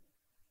दिन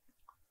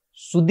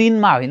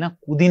सुदिनमा होइन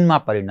कुदिनमा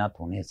परिणत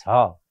हुनेछ,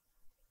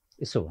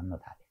 यसो भन्न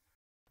थाले।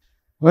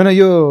 होइन,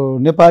 यो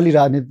नेपाली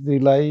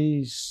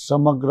राजनीतिलाई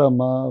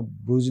समग्रमा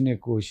बुझ्ने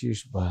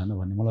कोसिस भएन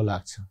भन्ने मलाई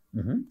लाग्छ।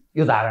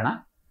 यो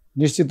धारणा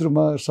निश्चित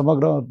रूपमा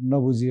समग्र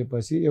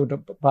नबुझिएपछि एउटा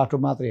पाटो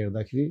मात्र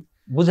हेर्दाखेरि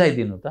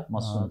बुझाइदिनु त म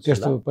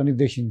त्यस्तो पनि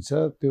देखिन्छ।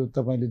 त्यो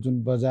तपाईले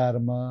जुन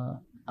बजारमा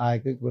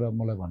आएकै कुरा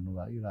मलाई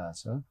भन्नुभयो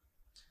रहेछ।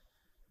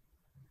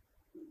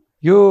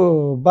 यो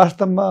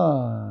वास्तवमा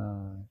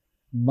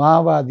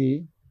माओवादीलाई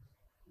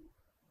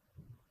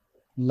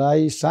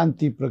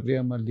शान्ति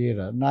प्रक्रियामा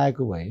लिएर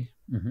नआएको भए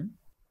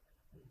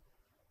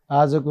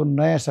आजको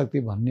नयाँ शक्ति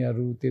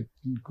भन्नेहरू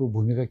त्यसको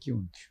भूमिका के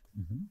हुन्थ्यो?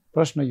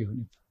 प्रश्न यो हो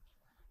नि।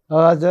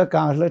 आज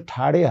कांग्रेसलाई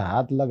ठाडे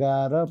हात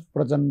लगाएर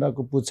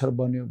प्रचण्डको पुच्छर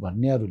बन्यो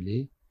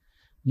भन्नेहरूले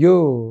यो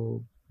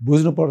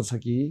बुझ्नुपर्छ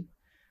कि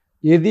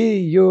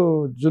यदि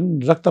यो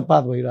जुन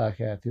रक्तपात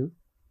भइराखेको थियो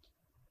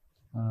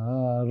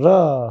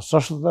र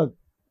सशस्त्र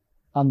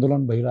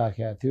आन्दोलन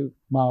भइराखेको थियो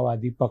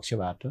माओवादी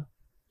पक्षबाट,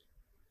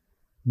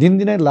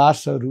 दिनदिनै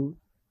लासहरू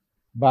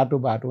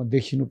बाटोमा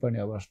देखिनुपर्ने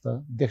अवस्था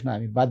देख्न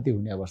हामी बाध्य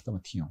हुने अवस्थामा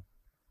थियौँ।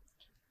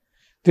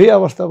 त्यही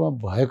अवस्थामा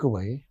भएको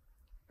भए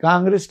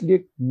कांग्रेसले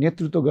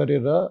नेतृत्व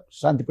गरेर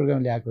शान्ति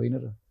प्रक्रियामा ल्याएको होइन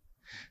र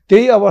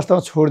त्यही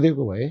अवस्थामा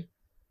छोडिदिएको भए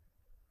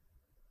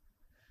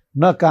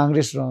न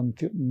कांग्रेस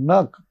रहन्थ्यो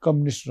न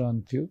कम्युनिस्ट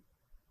रहन्थ्यो,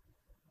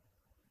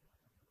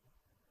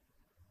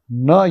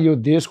 न यो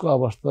देशको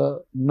अवस्था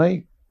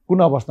नै कुन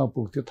अवस्थामा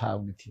पुग्थ्यो थाहा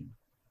हुने थिएन।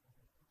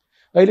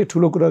 अहिले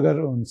ठुलो कुरा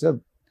गरेर हुन्छ,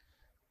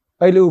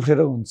 अहिले उफ्रेर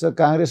हुन्छ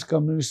कांग्रेस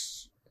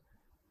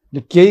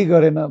कम्युनिस्टले केही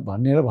गरेन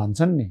भनेर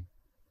भन्छन् नि।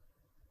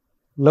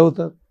 लौ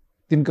त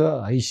तिनका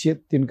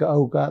हैसियत, तिनका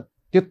औकात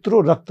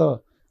त्यत्रो रक्त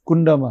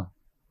कुण्डमा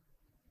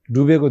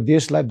डुबेको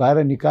देशलाई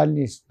बाहिर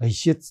निकाल्ने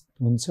हैसियत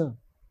हुन्छ?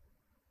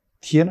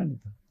 थिएन नि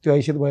त। त्यो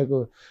हैसियत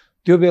भएको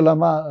त्यो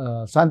बेलामा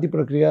शान्ति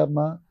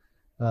प्रक्रियामा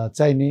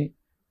चाहिने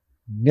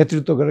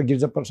नेतृत्व गरेर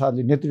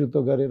गिरिजाप्रसादले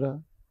नेतृत्व गरेर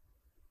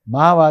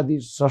माओवादी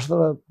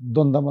सशस्त्र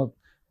द्वन्द्वमा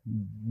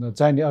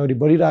चाहिने अगाडि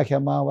बढिराखेका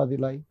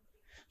माओवादीलाई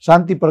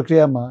शान्ति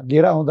प्रक्रियामा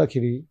लिएर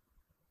आउँदाखेरि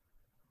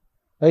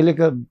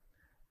अहिलेका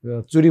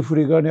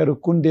चुरीफुरी गर्नेहरू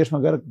कुन देशमा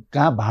गएर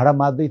कहाँ भाडा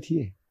मात्दै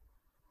थिए?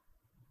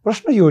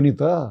 प्रश्न यो नि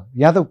त।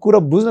 यहाँ त कुरा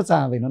बुझ्न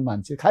चाहँदैनन्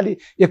मान्छे, खालि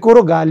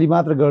एकरो गाली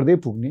मात्र गर्दै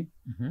पुग्ने।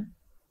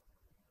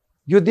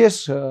 यो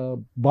देश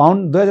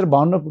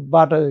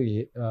 2052बाट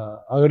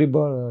अगाडि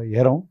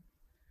हेरौँ,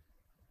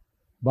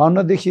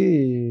 52 देखि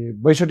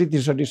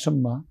 62-63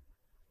 सम्म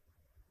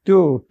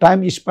त्यो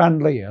टाइम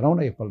स्प्यानलाई हेरौँ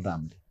न एकपल्ट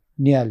हामीले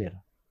निहालेर।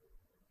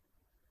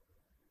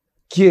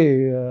 के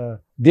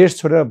देश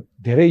छोडेर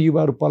धेरै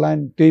युवाहरू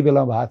पलायन त्यही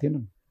बेलामा भएको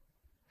थिएनन्?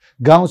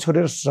 गाउँ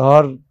छोडेर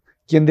सहर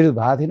केन्द्रित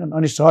भएको थिएनन्?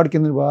 अनि सहर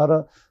केन्द्रित भएर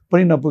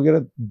पनि नपुगेर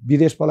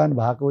विदेश पलायन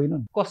भएको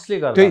होइनन्? कसले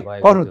गर्दा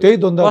भयो? त्यही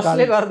द्वन्द्व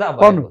कसले गर्दा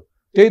भयो?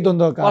 त्यही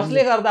द्वन्द्व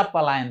कसले गर्दा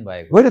पलायन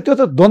भएको होइन? त्यो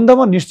त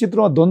द्वन्द्वमा निश्चित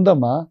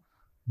रूपमा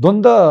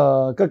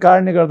द्वन्द्वका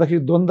कारणले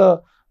गर्दाखेरि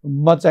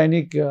द्वन्द्वमा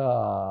चाहिने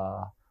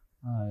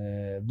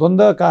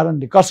द्वन्द्व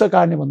कारणले कसको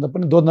कारणले भन्दा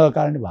पनि द्वन्द्वका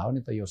कारणले भयो नि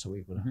त यो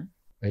सबै कुरा,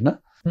 होइन?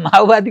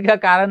 माओवादीका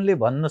कारणले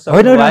भन्न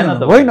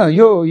सक्दैन। होइन,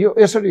 यो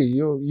यसरी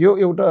यो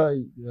एउटा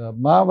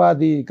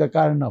माओवादीका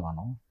कारण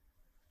नभनौँ,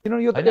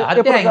 किनभने यो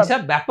हत्या हिंसा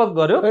व्यापक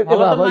गर्यो, अब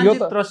त मान्छे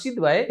त्रसित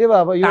भए,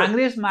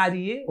 कांग्रेस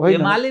मारिए,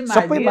 एमाले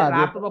मारिए,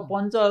 राप्रपा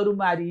पञ्चहरू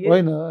मारिए।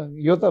 होइन,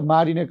 यो त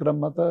मारिने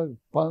क्रममा त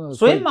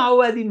स्वयं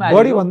माओवादी मारियो,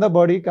 बढी भन्दा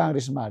बढी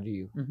कांग्रेस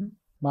मारियो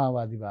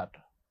माओवादीबाट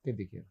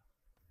त्यतिखेर,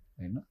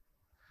 हैन।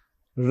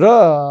 र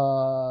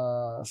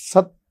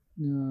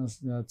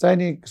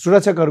चाहिने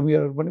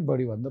सुरक्षाकर्मीहरू पनि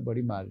बढी भन्दा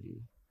बढी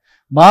मारिए,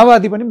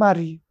 माओवादी पनि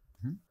मारिए,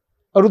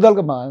 अरू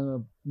दलका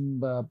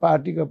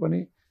पार्टीका पनि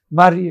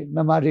मारिए,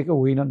 नमारिएका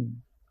होइनन्।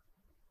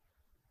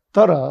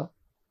 तर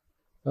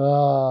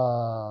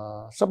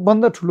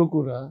सबभन्दा ठुलो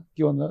कुरा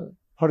के भन्दा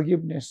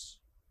फर्गिभनेस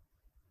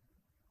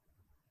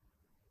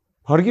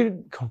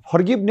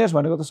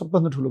भनेको त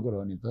सबभन्दा ठुलो कुरा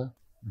हो नि त।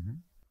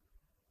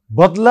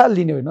 बदला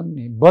लिने होइन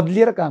नि,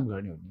 बदलिएर काम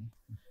गर्ने हो नि।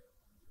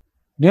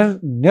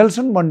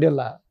 नेल्सन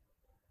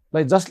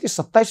मण्डेलालाई जसले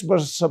 27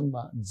 वर्षसम्म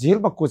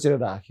जेलमा कोचेर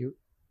राख्यो,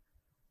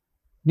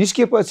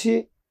 निस्केपछि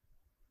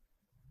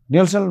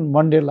नेल्सन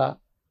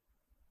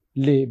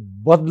मण्डेलाले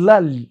बदला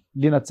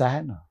लिन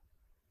चाहेन।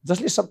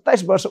 जसले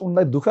 27 वर्ष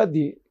उनलाई दुःख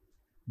दिए,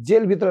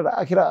 जेलभित्र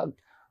राखेर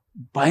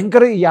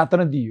भयङ्करै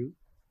यातना दियो,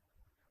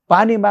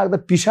 पानी माग्दा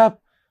पिसाब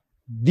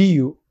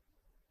दियो,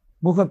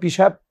 मुखमा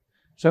पिसाब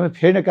समय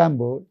फेर्ने काम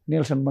भयो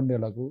नेल्सन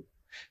मण्डेलाको।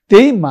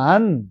 त्यही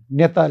महान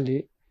नेताले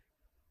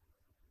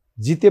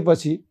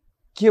जितेपछि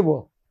के भयो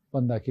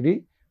भन्दाखेरि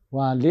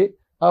उहाँले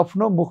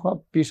आफ्नो मुखमा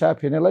पिसाब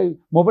फेर्नेलाई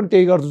म पनि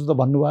त्यही गर्छु त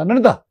भन्नु भएन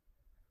नि त।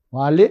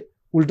 उहाँले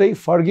उल्टै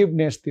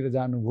फर्गिभनेसतिर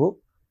जानुभयो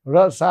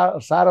र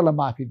सारालाई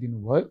माफी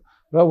दिनुभयो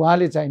र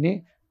उहाँले चाहिँ नि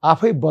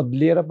आफै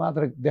बदलिएर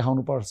मात्र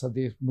देखाउनु पर्छ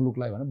देश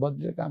मुलुकलाई भनेर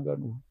बदलिएर काम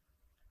गर्नुभयो।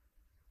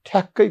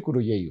 ठ्याक्कै कुरो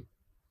यही हो।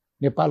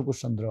 नेपालको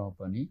सन्दर्भमा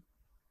पनि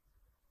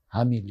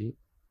हामीले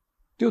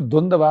त्यो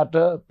द्वन्द्वबाट,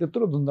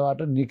 त्यत्रो द्वन्द्वबाट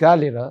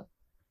निकालेर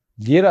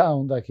लिएर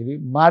आउँदाखेरि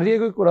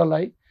मारिएको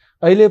कुरालाई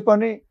अहिले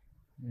पनि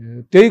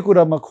त्यही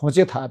कुरामा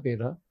खोचे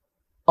थापेर,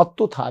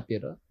 अत्तो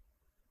थापेर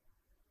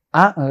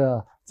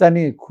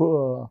चाहिँ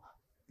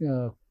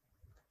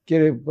के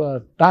अरे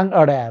टाङ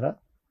अडाएर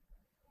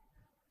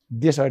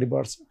देश अगाडि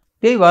बढ्छ।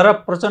 त्यही भएर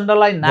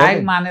प्रचण्डलाई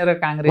नायक मानेर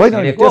कांग्रेस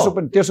हिँडेको?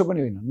 त्यसो पनि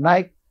होइन।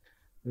 नायक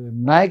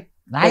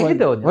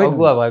त हो नि,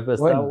 अगुवा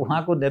भएपछि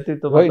उहाँको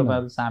नेतृत्वमा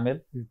तपाईहरु सामेल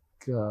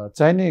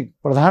चाहिने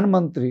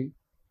प्रधानमन्त्री,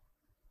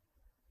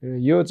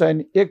 यो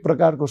चाहिँ एक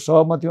प्रकारको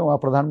सहमतिमा उहाँ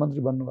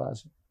प्रधानमन्त्री बन्नु भएको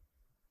छ।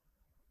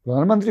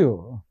 प्रधानमन्त्री हो।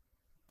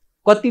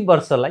 कति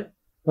वर्षलाई?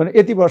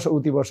 यति वर्ष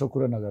उति वर्ष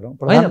कुरा नगरौँ।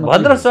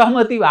 भद्र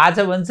सहमति भएको छ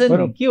भन्छ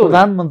नि, के हो?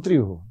 प्रधानमन्त्री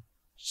हो।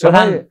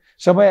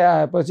 समय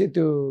आएपछि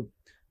त्यो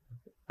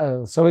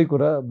सबै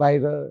कुरा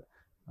बाहिर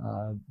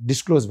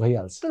डिस्क्लोज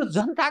भइहाल्छ। तर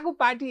जनताको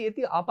पार्टी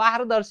यति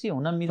अपारदर्शी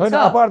हुन मिल्छ? होइन,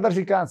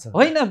 अपारदर्शी कहाँ छ?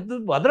 होइन,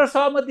 भद्र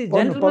सहमति,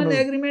 जेन्टलमेन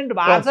एग्रीमेन्ट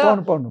भएको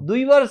छ।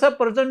 2 वर्ष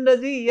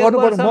प्रचण्डजी, 1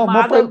 वर्ष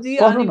माधवजी,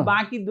 अनि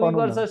बाँकी 2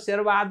 वर्ष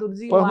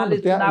शेरबहादुरजी उहाँले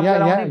चुनाव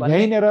गराउने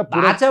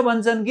भएको छ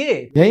भन्छन् के?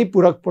 यही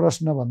पूरक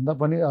प्रश्न भन्दा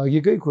पनि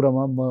अघिकै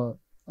कुरामा म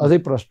अझै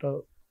प्रश्न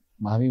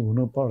हामी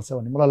हुनुपर्छ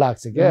भन्ने मलाई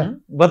लाग्छ क्या।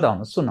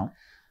 बताउनु, सुनौ।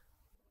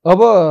 अब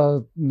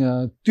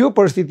त्यो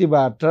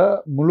परिस्थितिबाट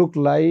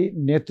मुलुकलाई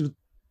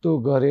नेतृत्व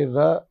गरेर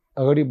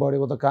अगाडि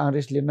बढेको त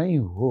कांग्रेसले नै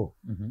हो।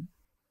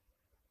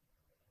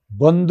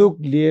 बन्दुक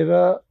लिएर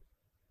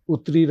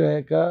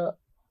उत्रिरहेका,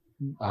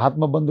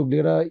 हातमा बन्दुक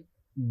लिएर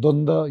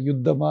द्वन्द्व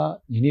युद्धमा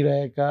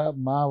हिँडिरहेका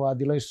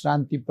माओवादीलाई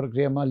शान्ति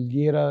प्रक्रियामा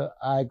लिएर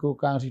आएको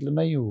कांग्रेसले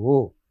नै हो।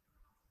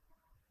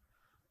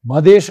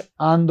 मधेस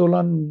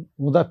आन्दोलन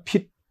हुँदा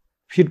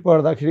फिट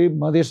पर्दाखेरि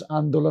मधेस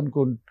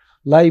आन्दोलनको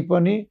लाई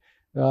पनि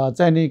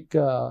चाहिँ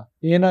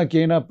एन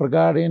केन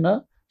प्रकारेण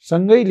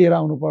सँगै लिएर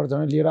आउनुपर्छ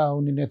भने लिएर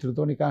आउने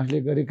नेतृत्व पनि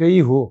कांग्रेसले गरेकै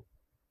हो।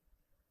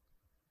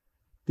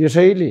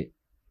 त्यसैले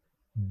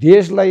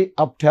देशलाई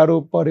अप्ठ्यारो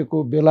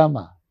परेको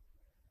बेलामा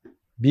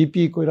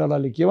बीपी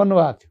कोइरालाले के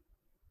भन्नुभएको थियो?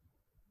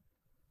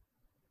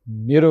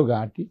 मेरो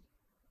घाँटी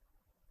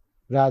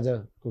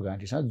राजाको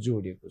घाँटीसँग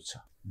जोडिएको छ।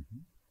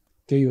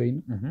 त्यही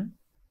होइन,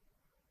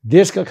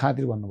 देशका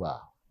खातिर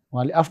भन्नुभयो।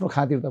 उहाँले आफ्नो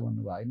खातिर त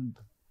भन्नुभयो होइन नि त।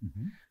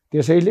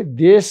 त्यसैले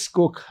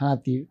देशको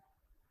खातिर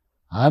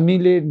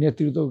हामीले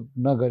नेतृत्व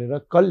नगरेर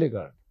कसले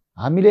गर्ने?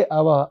 हामीले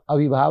अब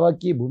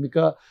अभिभावकीय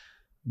भूमिका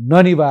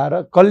ननिभाएर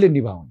कसले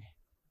निभाउने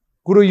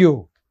कुरो यो।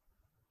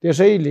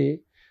 त्यसैले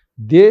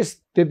देश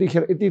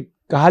त्यतिखेर यति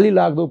कहाली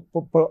लाग्दो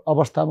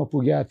अवस्थामा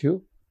पुगेको थियो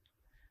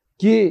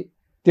कि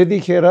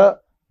त्यतिखेर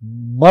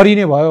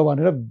मरिने भयो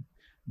भनेर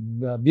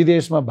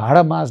विदेशमा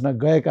भाडा माझ्न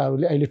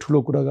गएकाहरूले अहिले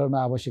ठुलो कुरा गर्न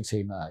आवश्यक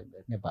छैन। अहिले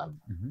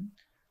नेपालमा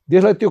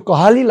देशलाई त्यो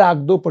कहाली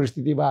लाग्दो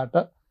परिस्थितिबाट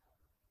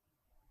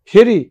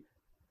फेरि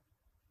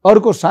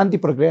अर्को शान्ति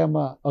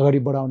प्रक्रियामा अगाडि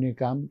बढाउने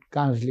काम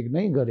कांग्रेसले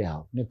नै गरे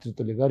हो,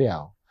 नेतृत्वले गरे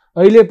हो।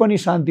 अहिले पनि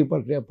शान्ति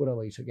प्रक्रिया पुरा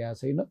भइसकेको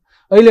छैन।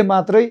 अहिले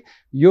मात्रै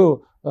यो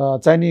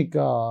चाहिँ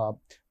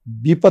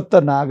विपत्त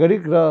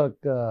नागरिक र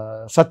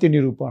सत्य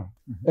निरूपण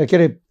के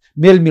अरे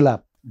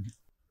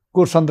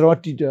मेलमिलापको सन्दर्भमा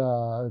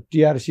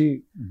टिआरसी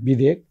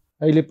विधेयक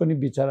अहिले पनि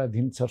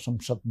विचाराधीन छ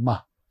संसदमा।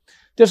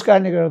 त्यस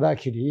कारणले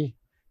गर्दाखेरि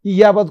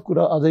यी यावत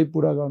कुरा अझै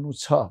पुरा गर्नु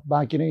छ,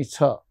 बाँकी नै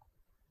छ।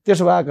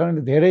 त्यसो भएको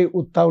कारणले धेरै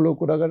उत्ताउलो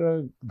कुरा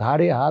गरेर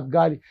धाडे हात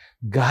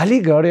गाली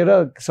गरेर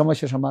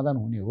समस्या समाधान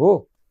हुने हो।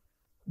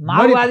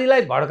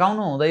 माओवादीलाई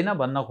भड्काउनु हुँदैन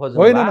भन्न खोज्नु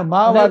होइन न,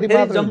 माओवादी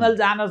मात्र जंगल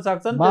जान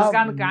सक्छन्,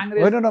 त्यसकारण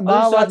कांग्रेस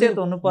सचेत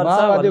हुनुपर्छ।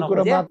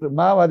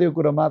 माओवादीको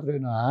कुरा मात्र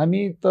होइन,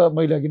 हामी त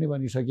मैले अघि नै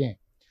भनिसकेँ,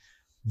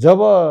 जब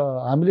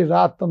हामीले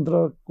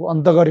राजतन्त्रको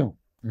अन्त गर्यौँ,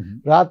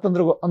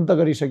 राजतन्त्रको अन्त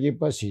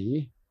गरिसकेपछि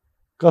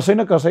कसै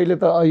न कसैले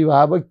त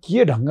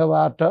अभिभावकीय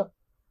ढङ्गबाट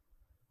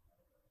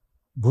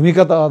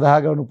भूमिका त अदा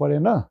गर्नु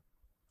परेन,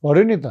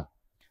 पर्यो नि त।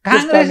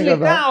 कांग्रेसले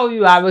कहाँ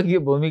अभिभावकीय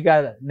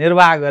भूमिका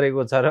निर्वाह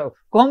गरेको छ र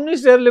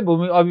कम्युनिस्टहरूले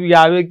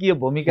अभिभावकीय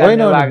भूमिका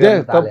निर्वाह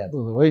गर्न थाले?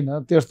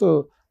 होइन, त्यस्तो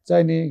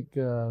चाहिँ नि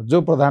जो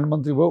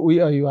प्रधानमन्त्री भयो उही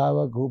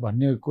अभिभावक हो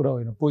भन्ने कुरा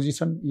होइन।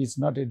 Position is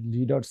not A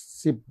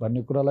leadership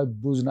भन्ने कुरालाई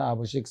बुझ्न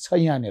आवश्यक छ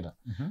यहाँनिर।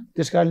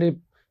 त्यस कारणले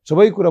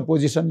सबै कुरा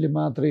पोजिसनले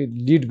मात्रै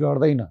लिड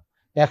गर्दैन,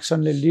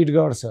 एक्सनले लिड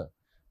गर्छ।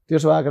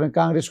 त्यसो भएको कारण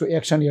काङ्ग्रेसको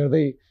एक्सन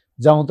हेर्दै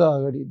जाउँ त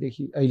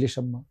अगाडिदेखि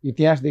अहिलेसम्म,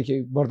 इतिहासदेखि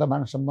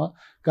वर्तमानसम्म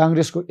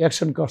काङ्ग्रेसको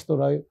एक्सन कस्तो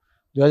रह्यो,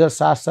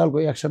 2007 सालको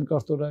एक्सन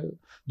कस्तो रह्यो,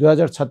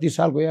 2036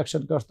 सालको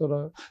एक्सन कस्तो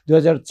रह्यो,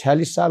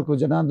 2046 सालको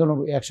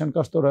जनआन्दोलनको एक्सन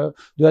कस्तो रह्यो,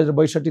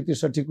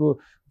 2062-63 को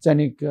चाहिँ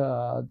नि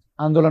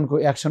आन्दोलनको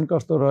एक्सन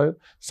कस्तो रह्यो,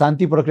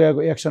 शान्ति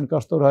प्रक्रियाको एक्सन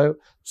कस्तो रह्यो,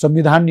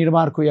 संविधान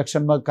निर्माणको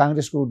एक्सनमा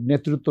काङ्ग्रेसको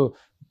नेतृत्व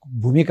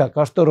भूमिका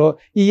कस्तो रह्यो,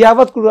 यी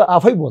यावत कुरा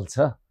आफै बोल्छ,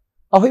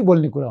 आफै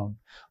बोल्ने कुरा हुन्।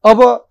 अब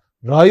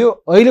रह्यो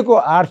अहिलेको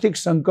आर्थिक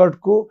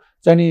सङ्कटको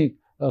चाहिँ नि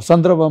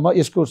सन्दर्भमा,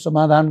 यसको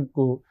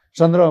समाधानको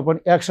सन्दर्भमा पनि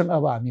एक्सन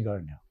अब हामी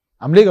गर्ने हो,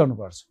 हामीले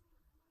गर्नुपर्छ।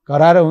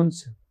 कराएर हुन्छ,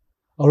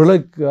 अरूलाई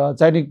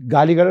चाहिँ नि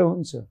गाली गरेर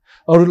हुन्छ,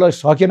 अरूलाई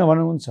सकेन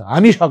भने हुन्छ,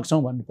 हामी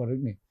सक्छौँ भन्नु पर्यो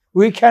नि।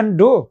 वी क्यान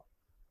डु,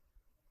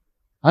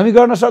 हामी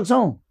गर्न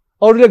सक्छौँ।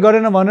 अरूले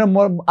गरेन भनेर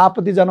म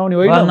आपत्ति जनाउने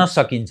होइन, गर्न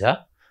सकिन्छ।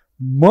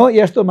 म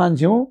यस्तो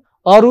मान्छे हुँ,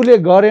 अरूले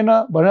गरेन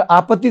भनेर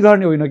आपत्ति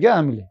गर्ने होइन क्या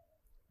हामीले,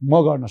 म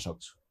गर्न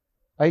सक्छु।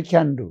 I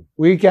can do,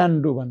 we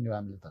can do भन्ने हो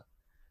हामीले त।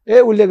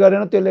 उसले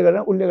गरेन, त्यसले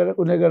गरेन,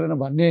 उसले गरेन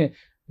भन्ने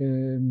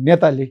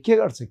नेताले के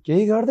गर्छ?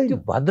 केही गर्दैन। त्यो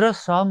भद्र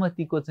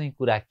सहमतिको चाहिँ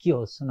कुरा के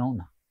हो सुनाउ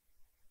न।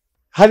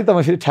 खालि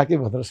तपाईँ फेरि ठ्याक्कै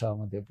भद्र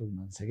सहमति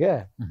पुग्नुहुन्छ क्या।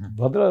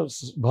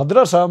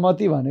 भद्र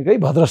सहमति भनेकै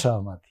भद्र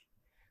सहमति।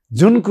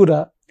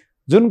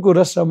 जुन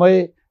कुरा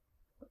समय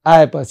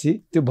आएपछि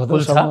त्यो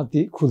भद्र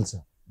सहमति खुल्छ।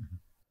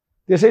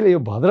 त्यसैले यो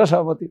भद्र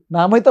सहमति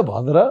नामै त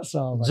भद्र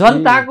सहमति।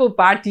 जनताको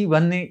पार्टी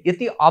भन्ने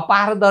यति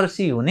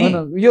अपारदर्शी हुने,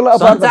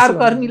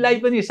 सञ्चारकर्मीलाई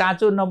पनि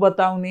साँचो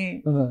नबताउने,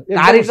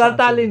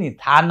 कार्यकर्ताले नि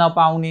थाहा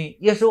नपाउने,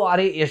 यसो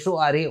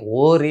अरे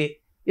हो रे,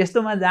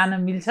 यस्तोमा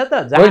जान मिल्छ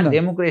त? जहाँ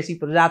डेमोक्रेसी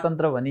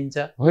प्रजातन्त्र भनिन्छ।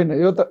 होइन,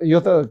 यो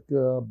त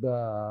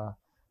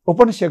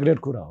ओपन सिक्रेट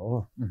कुरा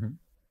हो।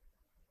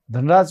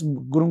 धनराज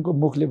गुरुङको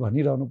मुखले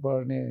भनिरहनु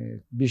पर्ने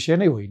विषय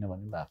नै होइन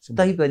भन्ने लाग्छ।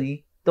 तैपनि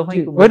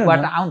तपाईको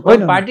मुखबाट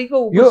आउनु, पार्टीको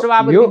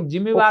उपसभापति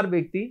जिम्मेवार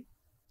व्यक्ति,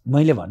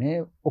 मैले भने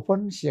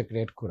ओपन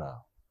सिक्रेट कुरा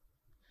हो।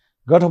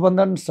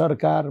 गठबन्धन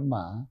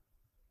सरकारमा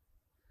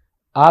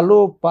आलो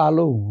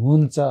पालो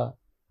हुन्छ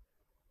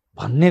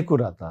भन्ने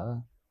कुरा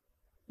त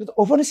यो त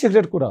ओपन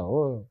सिक्रेट कुरा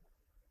हो।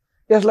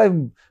 यसलाई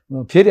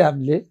फेरि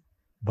हामीले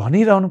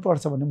भनिरहनु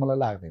पर्छ भन्ने मलाई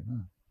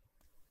लाग्दैन।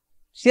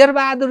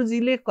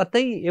 शेरबहादुरजीले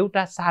कतै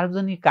एउटा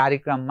सार्वजनिक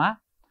कार्यक्रममा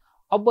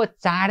अब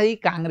चाँडै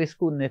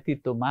काङ्ग्रेसको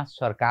नेतृत्वमा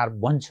सरकार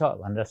बन्छ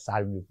भनेर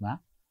सार्वजनिकमा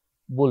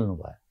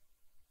बोल्नुभयो।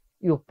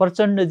 यो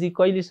प्रचण्डजी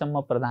कहिलेसम्म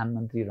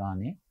प्रधानमन्त्री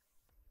रहने?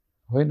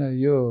 होइन,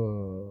 यो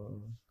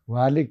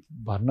उहाँले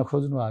भन्न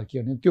खोज्नु भएको के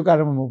भने, त्यो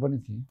कार्यक्रममा म पनि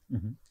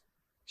थिएँ।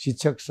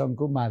 शिक्षक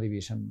सङ्घको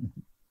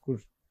महाधिवेशनको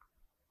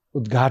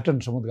समुद्घाटन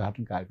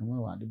कार्यक्रममा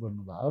उहाँले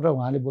बोल्नुभयो र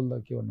उहाँले बोल्दा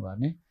के भन्नुभयो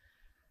भने,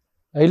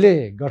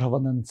 अहिले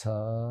गठबन्धन छ,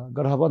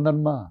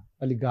 गठबन्धनमा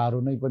अलिक गाह्रो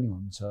नै पनि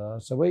हुन्छ,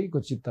 सबैको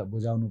चित्त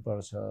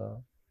बुझाउनुपर्छ।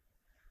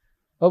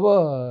 अब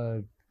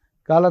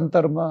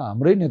कालान्तरमा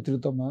हाम्रै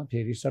नेतृत्वमा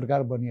फेरि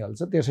सरकार बनिहाल्छ,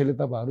 त्यसैले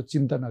तपाईँहरू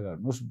चिन्ता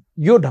नगर्नुहोस्।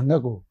 यो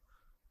ढङ्गको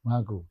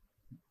उहाँको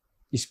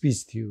स्पिच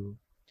थियो।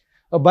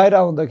 अब बाहिर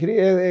आउँदाखेरि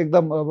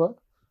एकदम अब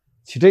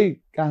छिटै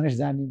काङ्ग्रेस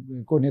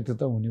जानेको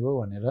नेतृत्व हुने भयो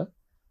भनेर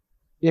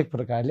एक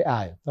प्रकारले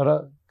आयो। तर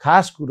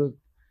खास कुरो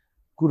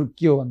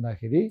के हो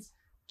भन्दाखेरि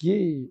कि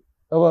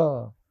अब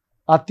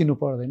आत्तिनु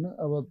पर्दैन।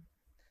 अब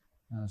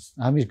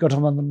हामी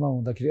गठबन्धनमा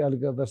हुँदाखेरि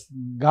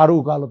अलिकति गाह्रो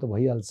उकालो त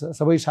भइहाल्छ,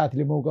 सबै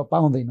साथीले मौका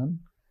पाउँदैनन्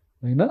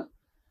होइन।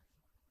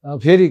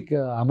 फेरि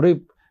हाम्रै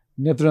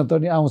नेतृत्व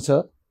नि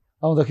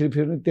आउँदाखेरि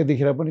फेरि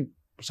त्यतिखेर पनि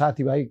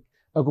साथीभाइ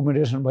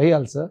एकोमोडेसन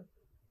भइहाल्छ।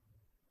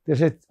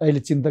 त्यसै अहिले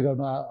चिन्ता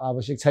गर्नु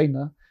आवश्यक छैन।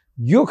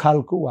 यो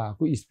खालको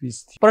उहाँको स्पिच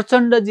थियो।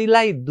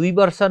 प्रचण्डजीलाई 2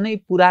 वर्ष नै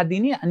पुरा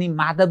दिने अनि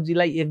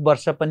माधवजीलाई 1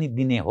 वर्ष पनि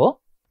दिने हो?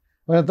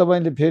 होइन,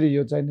 तपाईँले फेरि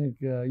यो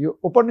चाहिँ यो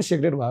ओपन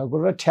सिक्रेट भएको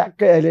कुरा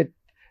ठ्याक्कै अहिले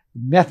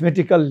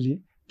म्याथमेटिकल्ली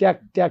ट्याक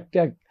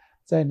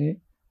चाहिँ नि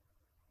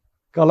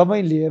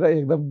कलमै लिएर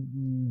एकदम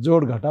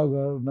जोड घटाउ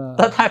गर्न,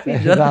 तथापि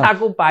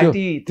जनताको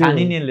पार्टी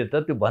ठानिनेले त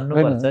त्यो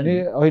भन्नुपर्छ नि।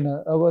 होइन,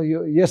 अब यो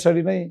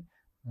यसरी नै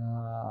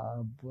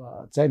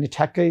चाहिँ नि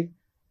ठ्याक्कै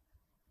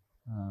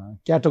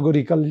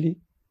क्याटेगोरिकल्ली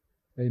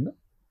होइन,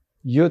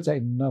 यो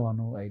चाहिँ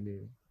नभनौँ अहिले।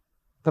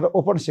 तर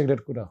ओपन सिक्रेट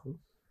कुरा हो।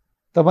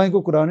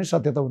 तपाईँको कुरा पनि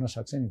सत्यता हुन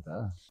सक्छ नि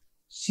त।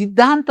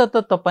 सिद्धान्त त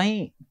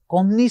तपाईँ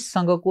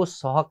कम्युनिस्टसँगको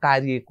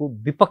सहकार्यको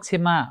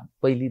विपक्षमा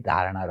पहिली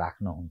धारणा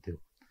राख्नुहुन्थ्यो,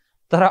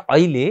 तर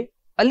अहिले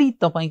अलि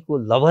तपाईँको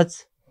लवज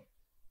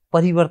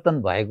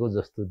परिवर्तन भएको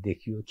जस्तो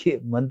देखियो। के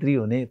मन्त्री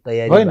हुने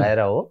तयारी भएर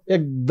हो?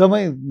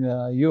 एकदमै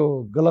यो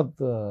गलत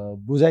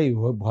बुझाइ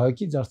भयो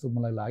कि जस्तो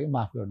मलाई लाग्यो,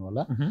 माफ गर्नु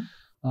होला।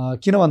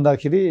 किन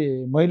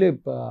भन्दाखेरि मैले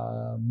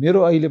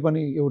मेरो अहिले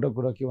पनि एउटा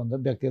कुरा के भन्दा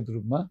व्यक्तिगत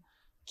रूपमा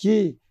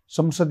कि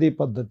संसदीय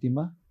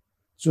पद्धतिमा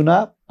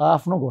चुनाव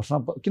आफ्नो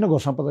किन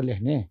घोषणापत्र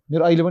लेख्ने,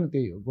 मेरो अहिले पनि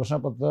त्यही हो,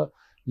 घोषणापत्र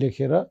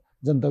लेखेर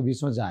जनता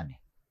बीचमा जाने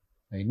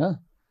होइन।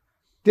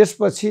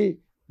 त्यसपछि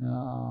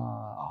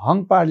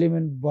हङ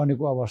पार्लिमेन्ट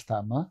बनेको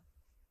अवस्थामा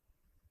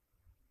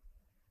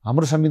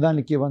हाम्रो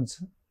संविधानले के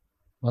भन्छ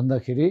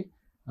भन्दाखेरि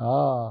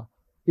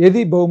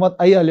यदि बहुमत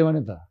आइहाल्यो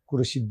भने त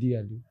कुरो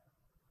सिद्धिहाल्यो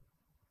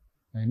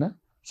होइन।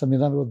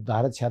 संविधानको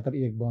धारा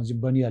 76(1)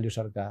 बमोजिम बनिहाल्यो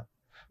सरकार,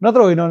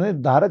 नत्र होइन भने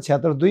धारा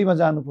 76(2) मा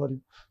जानु पर्यो।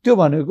 त्यो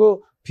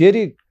भनेको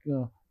फेरि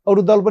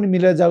अरू दल पनि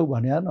मिलेर जाऊ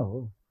भने न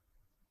हो।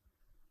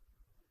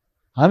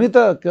 हामी त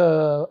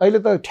अहिले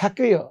त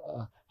ठ्याक्कै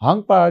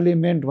हङ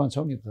पार्लिमेन्टमा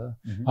छौँ नि त।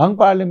 हङ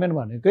पार्लिमेन्ट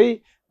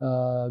भनेकै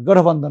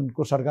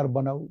गठबन्धनको सरकार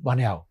बनाऊ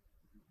भने हो।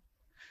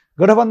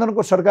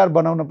 गठबन्धनको सरकार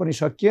बनाउन पनि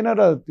सकिएन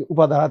र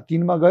उपधारा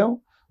 3 मा गयौँ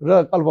र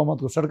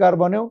अल्पमतको सरकार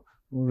बन्यौँ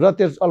र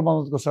त्यस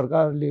अल्पमतको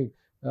सरकारले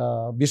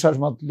विश्वास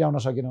मत ल्याउन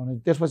सकेन भने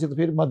त्यसपछि त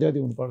फेरि मध्यवर्ती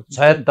हुनुपर्छ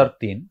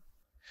 76(3).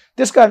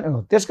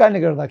 त्यसकारणले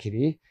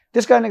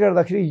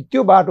गर्दाखेरि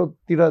त्यो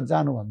बाटोतिर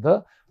जानुभन्दा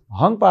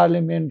हङ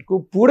पार्लिमेन्टको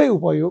पुरै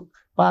उपयोग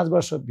 5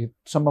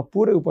 वर्षसम्म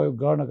पुरै उपयोग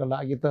गर्नका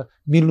लागि त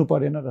मिल्नु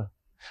परेन र।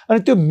 अनि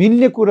त्यो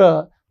मिल्ने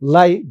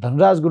कुरालाई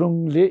धनराज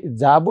गुरुङले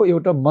जाबो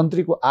एउटा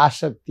मन्त्रीको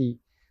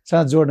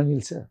आसक्तिसँग जोड्न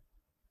मिल्छ?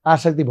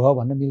 आसक्ति भयो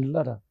भन्न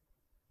मिल्ला र?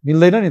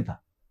 मिल्दैन नि त।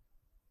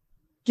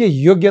 के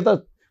योग्यता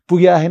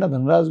पुग्या होइन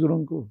धनराज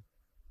गुरुङको?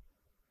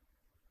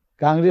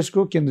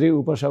 काङ्ग्रेसको केन्द्रीय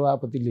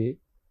उपसभापतिले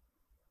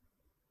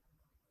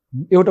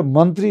एउटा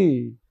मन्त्री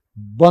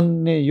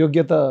बन्ने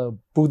योग्यता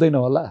पुग्दैन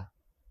होला।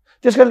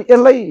 त्यसकारण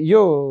यसलाई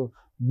यो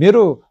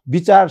मेरो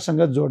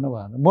विचारसँग जोड्नु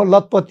भएन। म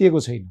लतपतिएको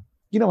छैन,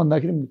 किन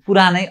भन्दाखेरि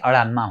पुरानै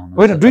अडानमा हुनु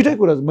होइन। दुईटै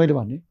कुरा मैले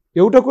भने,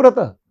 एउटा कुरा त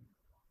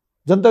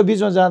जनता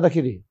बीचमा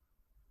जाँदाखेरि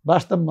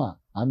वास्तवमा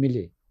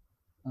हामीले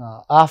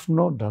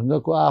आफ्नो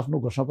ढङ्गको आफ्नो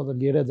घोषणापत्र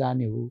लिएर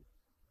जाने हो।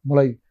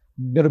 मलाई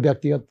मेरो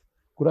व्यक्तिगत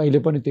कुरा अहिले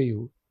पनि त्यही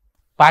हो।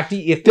 पार्टी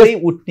एक्लै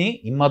उठ्ने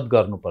हिम्मत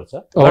गर्नुपर्छ,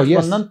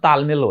 गठबन्धन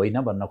तालमेल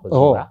होइन भन्न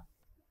खोज्नु।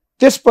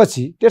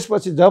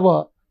 त्यसपछि जब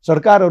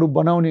सरकारहरू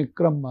बनाउने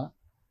क्रममा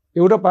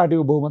एउटा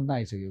पार्टीको बहुमत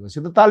नआइसकेपछि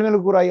त तालमेलको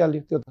कुरा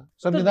आइहाल्यो। त्यो त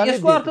संविधान।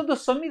 यसको अर्थ त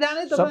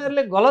संविधानै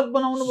तपाईहरुले गलत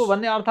बनाउनु भयो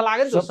भन्ने अर्थ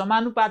लाग्यो नि त।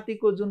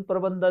 समानुपातिको जुन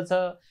प्रबन्ध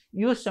छ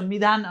यो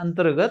संविधान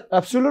अन्तर्गत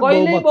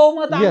कहिल्यै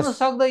बहुमत आउन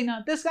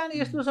सक्दैन। त्यसकारण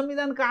यस्तो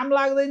संविधान काम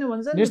लाग्दैन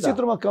भन्छ नि। निश्चित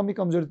रूपमा कमी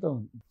कमजोरी त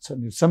हुन्छ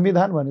नि।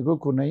 संविधान भनेको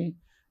कुनै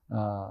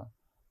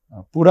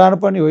पुराण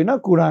पनि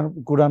होइन, कुरान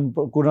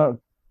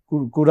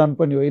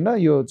पनि होइन,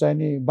 यो चाहिँ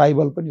नि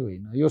बाइबल पनि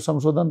होइन। यो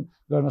संशोधन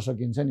गर्न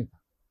सकिन्छ नि त।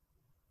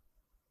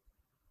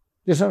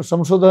 त्यसमा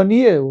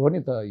संशोधनीय हो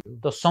नि त। यो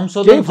त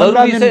संशोधन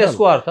जरुरी छ।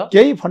 यसको अर्थ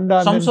केही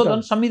फन्डामेन्टल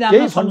संशोधन,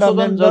 संविधानमा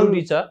संशोधन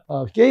जरुरी छ।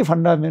 केही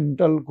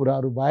फन्डामेन्टल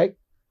कुराहरू बाहेक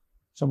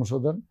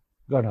संशोधन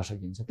गर्न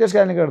सकिन्छ।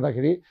 त्यसकारणले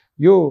गर्दाखेरि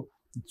यो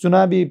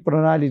चुनावी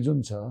प्रणाली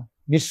जुन छ,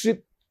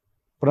 मिश्रित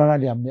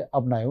प्रणाली हामीले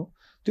अपनायौँ।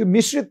 त्यो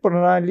मिश्रित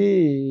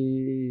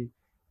प्रणालीकै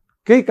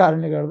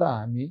कारणले गर्दा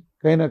हामी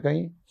कहीँ न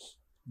कहीँ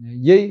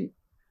यही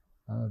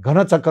घन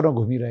चक्करमा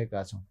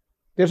घुमिरहेका छौँ।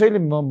 त्यसैले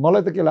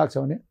मलाई त के लाग्छ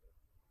भने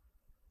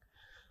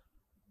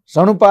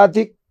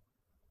समानुपातिक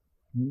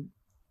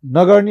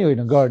नगर्ने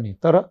होइन, गर्ने,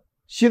 तर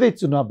सिधै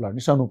चुनाव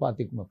लड्ने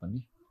समानुपातिकमा पनि।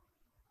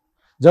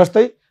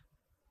 जस्तै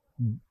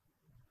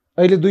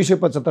अहिले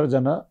 275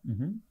 जना,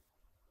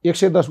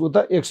 110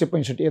 उता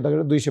 165 यता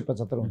गरेर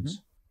 275 हुन्छ।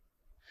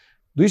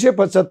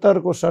 275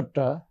 को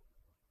सट्टा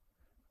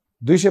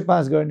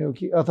 205 गर्ने हो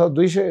कि अथवा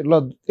 200?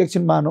 ल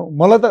एकछिन मानौ,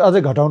 मलाई त अझै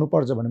घटाउनु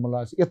पर्छ भन्ने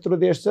मलाई लाग्छ। यत्रो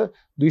देश छ,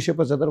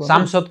 275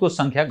 सांसदको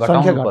संख्या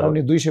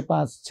घटाउने,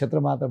 205 क्षेत्र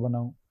मात्र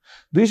बनाऊ।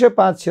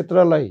 205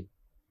 क्षेत्रलाई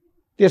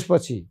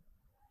त्यसपछि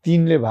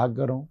 3 ले भाग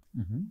गरौँ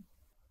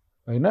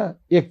होइन,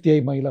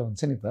 1/3 महिला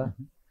हुन्छ नि त।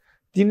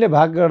 3 ले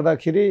भाग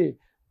गर्दाखेरि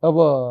अब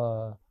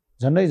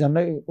झन्डै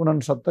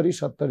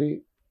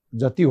 69-70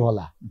 जति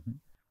होला।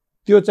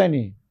 त्यो चाहिँ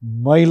नि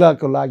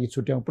महिलाको लागि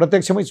छुट्याउँ,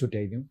 प्रत्यक्षमै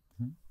छुट्याइदिउँ।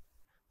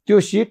 त्यो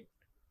सिट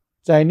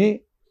चाहिँ नि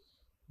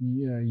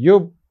यो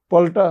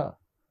पल्ट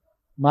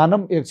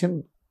मानम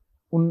एकछिन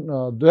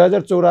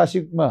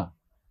 2084 मा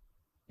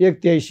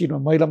 1/3 सिटमा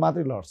महिला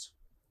मात्रै लड्छ।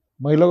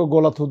 महिलाको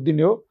गोला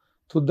थुत्दिने हो।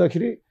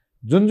 थुत्दाखेरि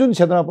जुन जुन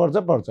क्षेत्रमा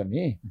पर्छ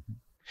नि,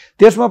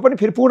 त्यसमा पनि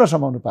फेरि पूर्ण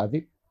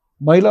समानुपातिक।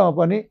 महिलामा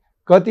पनि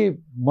कति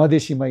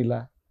मधेसी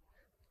महिला,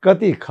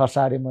 कति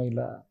खसारे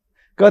महिला,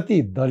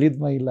 कति दलित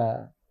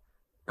महिला,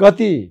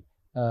 कति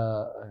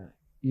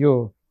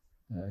यो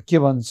के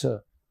भन्छ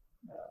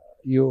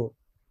यो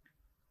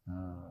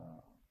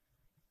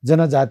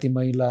जनजाति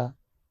महिला,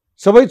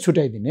 सबै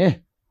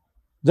छुट्याइदिने।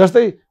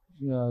 जस्तै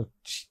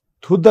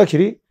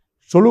थुत्दाखेरि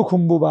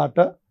सोलुखुम्बुबाट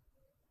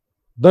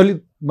दलित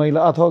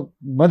महिला अथवा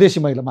मधेसी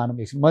महिला मानव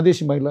एकछिन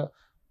मधेसी महिला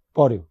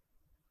पर्यो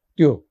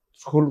त्यो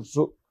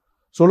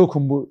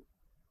सोलुखुम्बु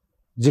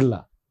जिल्ला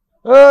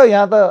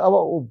यहाँ त अब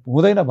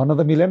हुँदैन भन्न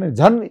त मिलेन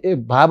झन्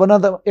भावना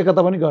त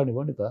एकता पनि गर्ने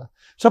भयो नि त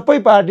सबै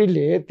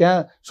पार्टीले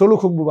त्यहाँ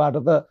सोलुखुम्बुबाट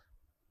त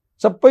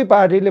सबै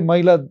पार्टीले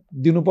महिला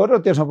दिनु पर्यो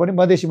त्यसमा पनि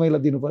मधेसी महिला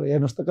दिनु पर्यो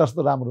हेर्नुहोस् त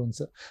कस्तो राम्रो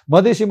हुन्छ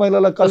मधेसी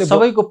महिलालाई कसले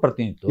सबैको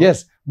प्रतिनिधित्व यस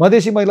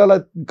मधेसी महिलालाई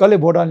कसले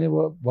भोट हाल्ने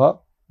भयो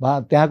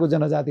त्यहाँको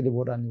जनजातिले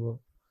भोट हाल्ने भयो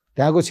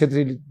त्यहाँको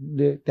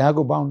क्षेत्रीले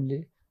त्यहाँको बाहुनले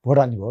भोट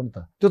हाल्ने भयो नि त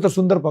त्यो त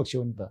सुन्दर पक्ष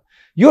हो नि त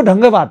यो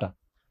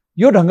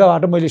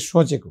ढङ्गबाट मैले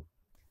सोचेको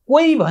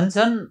कोही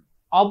भन्छन्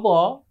अब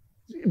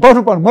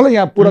पर्नु मलाई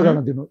यहाँ पुरा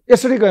गर्न दिनु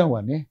यसरी गयौँ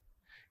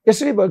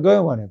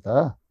भने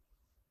त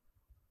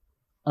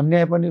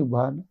अन्याय पनि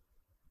भएन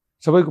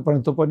सबैको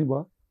प्रतिनिधित्व पनि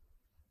भयो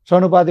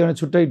सनुपाति भने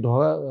छुट्टै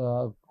ढोका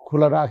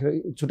खुला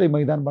राखेर छुट्टै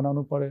मैदान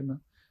बनाउनु परेन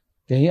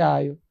त्यही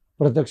आयो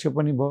प्रत्यक्ष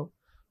पनि भयो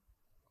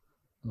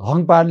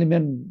हङ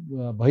पार्लिमेन्ट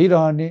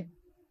भइरहने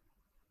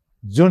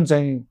जुन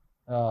चाहिँ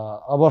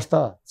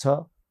अवस्था छ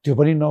त्यो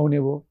पनि नहुने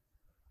भयो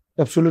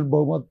एब्सोल्युट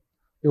बहुमत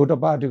एउटा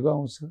पार्टीको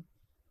आउँछ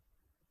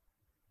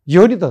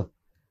यो नि त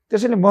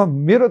त्यसैले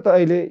मेरो त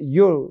अहिले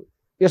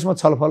यसमा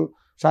छलफल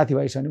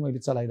साथीभाइसँग मैले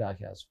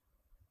चलाइराखेको छु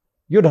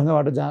यो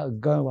ढङ्गबाट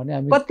गयो भने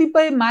हामी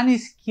कतिपय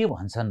मानिस के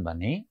भन्छन्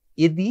भने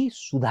यदि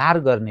सुधार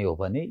गर्ने हो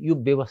भने यो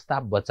व्यवस्था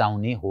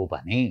बचाउने हो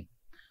भने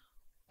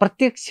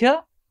प्रत्यक्ष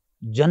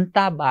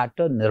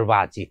जनताबाट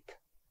निर्वाचित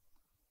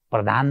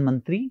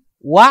प्रधानमन्त्री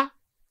वा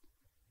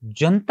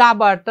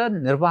जनताबाट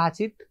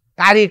निर्वाचित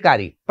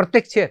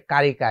प्रत्यक्ष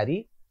कार्यकारी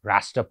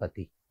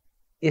राष्ट्रपति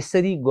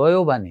यसरी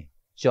गयो भने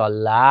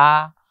चल्ला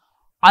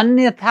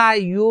अन्यथा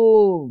यो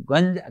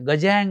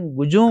गज्याङ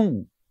गुजुङ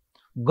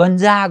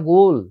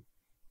गन्जागोल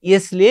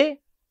यसले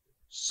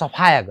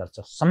सफाया गर्छ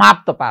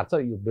समाप्त पार्छ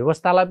यो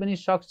व्यवस्थालाई पनि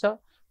सक्छ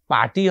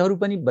पार्टीहरू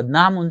पनि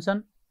बदनाम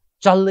हुन्छन्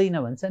चल्दैन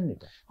भन्छन् नि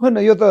त होइन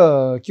यो त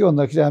के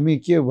भन्दाखेरि हामी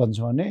के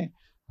भन्छौँ भने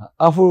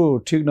आफू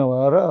ठिक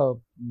नभएर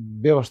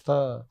व्यवस्था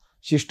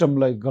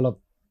सिस्टमलाई गलत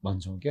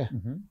भन्छौँ क्या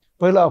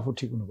पहिला आफू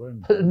ठिक हुनु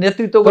पर्यो नि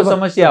नेतृत्वको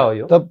समस्या हो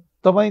यो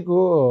तपाईको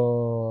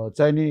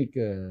चाहिने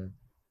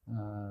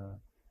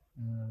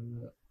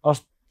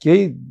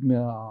केही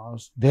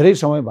धेरै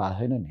समय भएको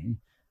छैन नि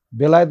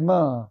बेलायतमा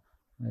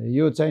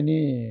यो चाहिँ नि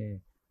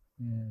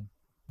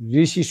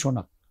ऋषि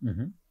सुनक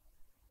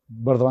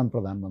वर्तमान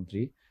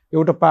प्रधानमन्त्री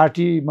एउटा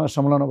पार्टीमा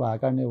संलग्न भएको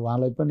कारणले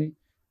उहाँलाई पनि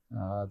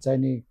चाहिँ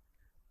नि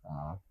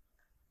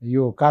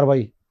यो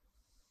कारबाही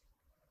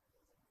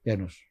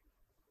हेर्नुहोस्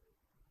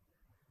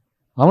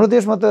हाम्रो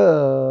देशमा त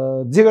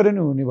जे गरे नि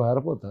हुने भएर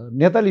पो त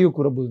नेताले यो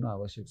कुरा बुझ्नु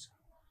आवश्यक छ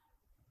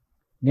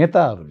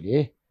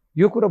नेताहरूले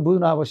यो कुरा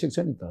बुझ्नु आवश्यक छ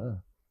नि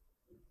त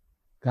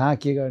कहाँ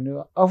के गर्ने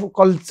आफू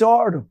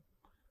कल्चर्ड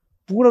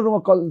पूर्ण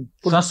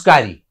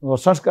रूपमा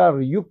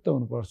संस्कारयुक्त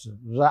हुनुपर्छ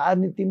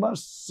राजनीतिमा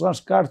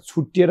संस्कार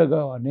छुटिएर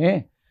गयो भने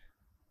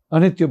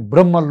अनि त्यो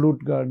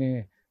ब्रह्मलुट गर्ने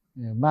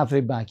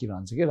मात्रै बाँकी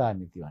रहन्छ कि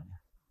राजनीति भने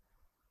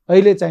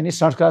अहिले चाहिँ नि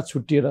संस्कार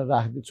छुट्टै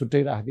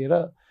राखिदिएर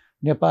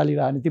नेपाली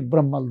राजनीति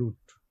ब्रह्मलुट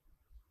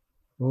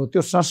हो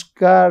त्यो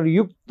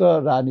संस्कारयुक्त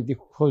राजनीति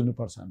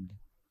खोज्नुपर्छ हामीले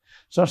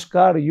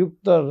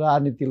संस्कारयुक्त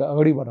राजनीतिलाई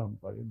अगाडि बढाउनु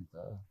पर्यो नि त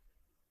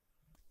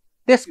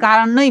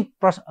त्यसकारण नै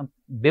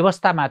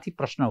व्यवस्थामाथि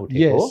प्रश्न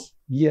उठेको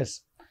यस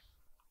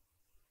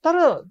तर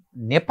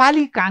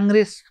नेपाली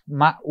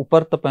कांग्रेसमा उप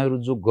तपाईहरु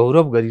जो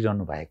गौरव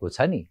गरिरहनु भएको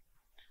छ नि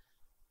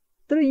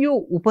तर यो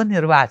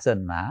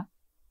उपनिर्वाचनमा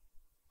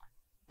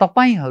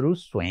तपाईहरु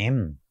स्वयं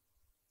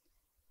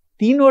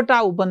तीनवटा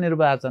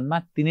उपनिर्वाचनमा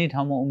तीनै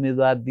ठाउँमा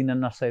उम्मेदवार दिन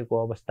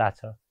नसकेको अवस्था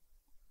छ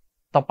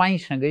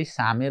तपाईसँगै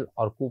सामेल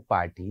अर्को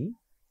पार्टी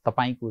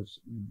तपाईको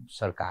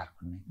सरकार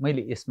भन्ने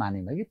मैले यस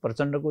मानेमा कि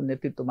प्रचण्डको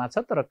नेतृत्वमा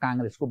छ तर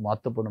कांग्रेसको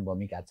महत्त्वपूर्ण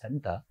भूमिका छ नि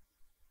त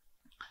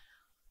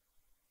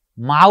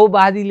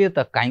माओवादीले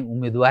त काई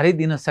उम्मेदवारै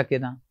दिन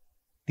सकेन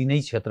तीनै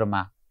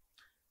क्षेत्रमा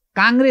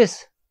कांग्रेस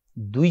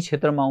 2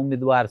 क्षेत्रमा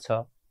उम्मेदवार छ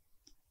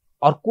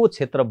अर्को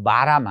क्षेत्र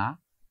 12 मा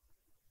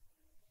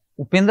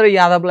उपेन्द्र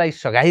यादवलाई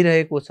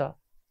सघाइरहेको छ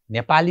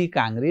नेपाली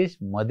कांग्रेस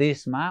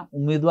मधेसमा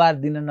उम्मेदवार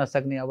दिन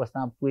नसक्ने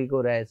अवस्थामा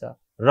पुगेको रहेछ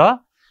र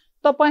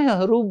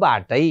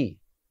तपाईहरुबाटै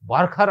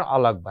भर्खर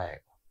अलग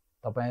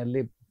भएको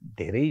तपाईहरुले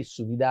धेरै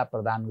सुविधा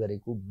प्रदान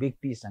गरेको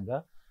व्यक्तिसँग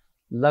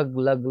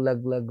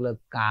लग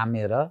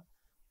कामेर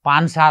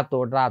 5-7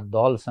 वटा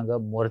दलसँग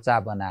मोर्चा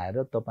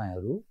बनाएर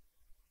तपाईहरु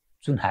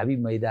चुनावी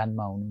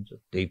मैदानमा हुनुहुन्छ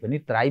त्यही पनि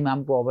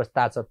त्राइमामको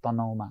अवस्था छ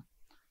तनहुमा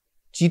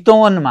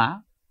चितवनमा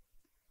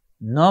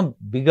न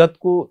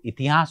विगतको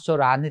इतिहास छ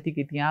राजनीतिक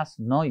इतिहास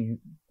न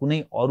कुनै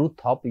अरु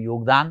थप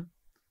योगदान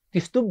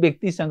त्यस्तो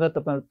व्यक्तिसँग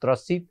तपाईहरु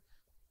त्रसित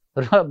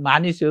र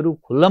मानिसहरु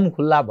खुल्लम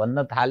खुल्ला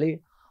भन्न थाले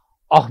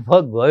अब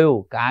गयो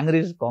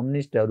कांग्रेस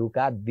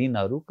कम्युनिस्टहरुका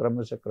दिनहरु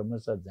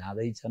क्रमशः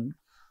जाँदै छन्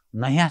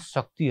नयाँ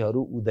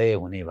शक्तिहरु उदय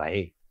हुने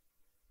भए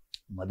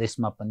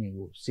मधेसमा पनि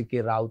हो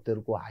सिके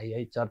राउतहरुको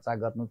हाई चर्चा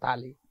गर्न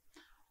थाले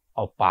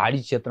अब पहाडी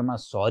क्षेत्रमा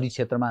शहरी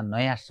क्षेत्रमा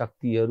नयाँ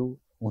शक्तिहरु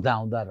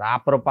हुँदा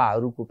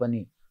राप्रपाहरुको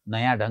पनि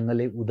नयाँ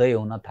ढङ्गले उदय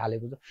हुन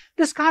थालेको छ।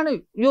 त्यसकारण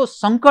यो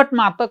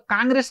सङ्कटमा त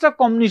काङ्ग्रेस र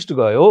कम्युनिस्ट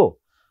गयो,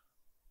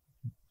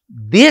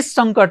 देश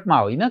सङ्कटमा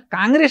होइन,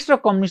 काङ्ग्रेस र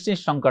कम्युनिस्ट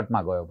चाहिँ सङ्कटमा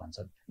गयो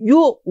भन्छन्। यो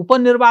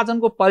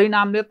उपनिर्वाचनको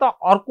परिणामले त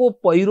अर्को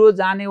पहिरो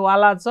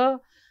जानेवाला छ।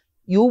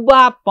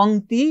 युवा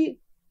पङ्क्ति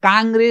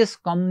काङ्ग्रेस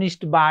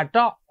कम्युनिस्टबाट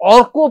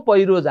अर्को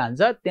पहिरो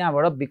जान्छ,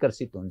 त्यहाँबाट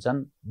विकसित हुन्छन्,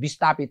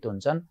 विस्थापित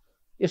हुन्छन्,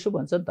 यसो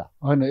भन्छ नि त।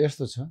 होइन,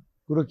 यस्तो छ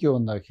कुरो के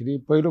भन्दाखेरि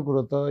पहिलो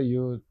कुरो त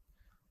यो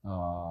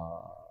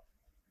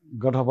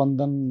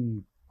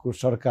गठबन्धनको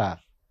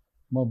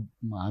सरकारमा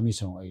हामी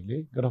छौँ अहिले,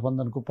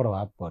 गठबन्धनको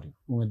प्रभाव पर्यो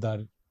उम्मेदवार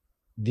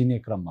दिने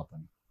क्रममा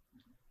पनि।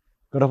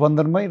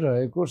 गठबन्धनमै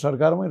रहेको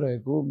सरकारमै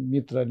रहेको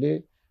मित्रले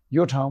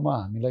यो ठाउँमा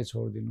हामीलाई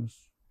छोडिदिनुहोस्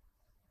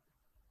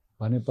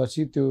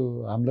भनेपछि त्यो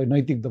हामीलाई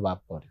नैतिक दबाब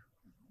पर्यो।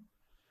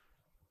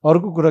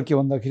 अर्को कुरा के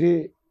भन्दाखेरि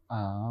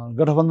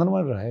गठबन्धनमा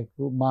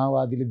रहेको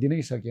माओवादीले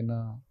दिनै सकेन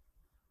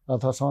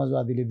अथवा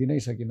समाजवादीले दिनै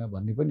सकेन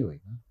भन्ने पनि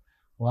होइन,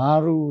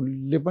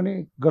 उहाँहरूले पनि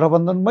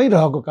गठबन्धनमै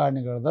रहेको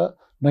कारणले गर्दा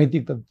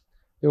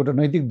एउटा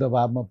नैतिक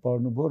दबाबमा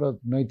पर्नुभयो र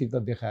नैतिकता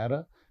देखाएर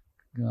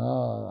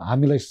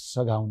हामीलाई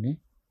सघाउने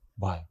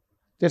भयो।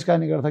 त्यस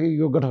कारणले गर्दाखेरि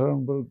यो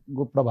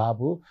गठबन्धनको प्रभाव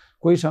हो।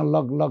 कोहीसँग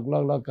लग लग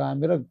लग लग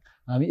कामेर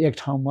हामी एक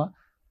ठाउँमा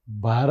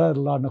भएर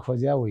लड्न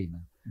खोज्या होइन,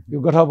 यो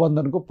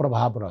गठबन्धनको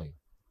प्रभाव रह्यो।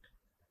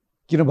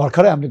 किन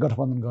भर्खरै हामीले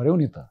गठबन्धन गऱ्यौँ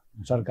नि त,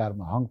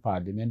 सरकारमा हङ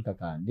पार्लिमेन्टका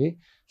कारणले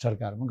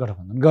सरकारमा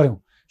गठबन्धन गऱ्यौँ।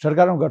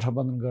 सरकारमा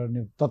गठबन्धन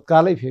गर्ने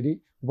तत्कालै फेरि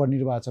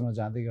उपनिर्वाचनमा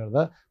जाँदै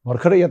गर्दा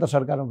भर्खरै यता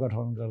सरकारमा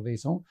गठबन्धन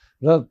गर्दैछौँ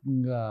र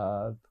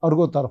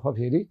अर्कोतर्फ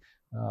फेरि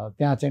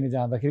त्यहाँ चाहिँ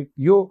जाँदाखेरि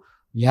यो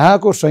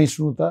यहाँको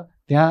सहिष्णुता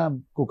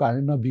त्यहाँको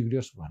कारणले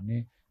नबिग्रियोस् भन्ने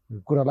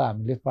कुरालाई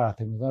हामीले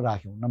प्राथमिकता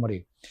राख्यौँ, नम्बर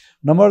 1।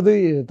 नम्बर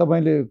 2,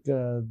 तपाईँले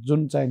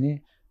जुन चाहिँ नि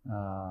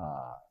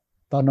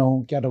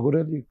तनहुँ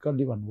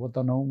क्याटेगोरिकल्ली भन्नुभयो,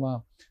 तनहुँमा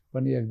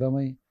पनि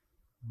एकदमै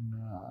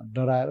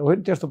डराएर होइन,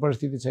 त्यस्तो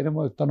परिस्थिति छैन।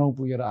 म तनहुँ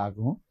पुगेर आएको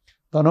हुँ,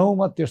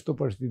 तनहुँमा त्यस्तो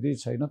परिस्थिति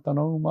छैन।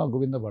 तनहुँमा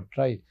गोविन्द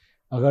भट्टराई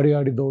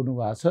अगाडि दौड्नु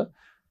भएको छ,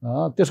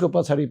 त्यसको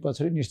पछाडि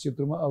निश्चित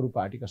रूपमा अरू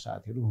पार्टीका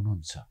साथीहरू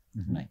हुनुहुन्छ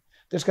नै।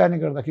 त्यस कारणले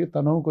गर्दाखेरि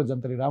तनहुँको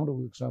जनताले राम्रो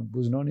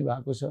बुझ्नु नि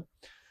भएको छ।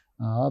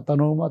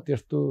 तनहुँमा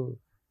त्यस्तो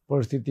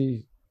परिस्थिति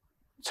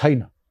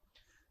छैन,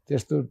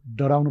 त्यस्तो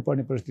डराउनु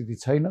पर्ने परिस्थिति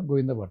छैन।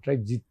 गोविन्द भट्टराई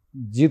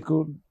जितको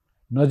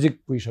नजिक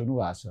पुगिसक्नु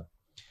भएको छ।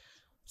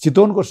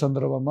 चितवनको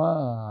सन्दर्भमा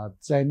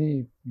चाहिँ नि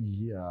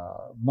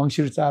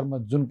मङ्सिर 4 मा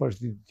जुन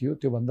परिस्थिति थियो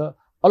त्योभन्दा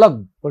अलग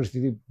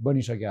परिस्थिति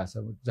बनिसकेको छ,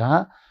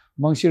 जहाँ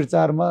मङ्सिर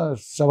 4 मा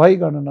सभा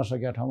गर्न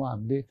नसकेका ठाउँमा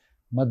हामीले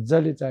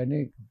मजाले चाहिँ नि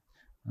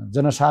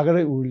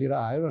जनसागरै उर्लिएर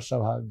आयो र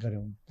सभा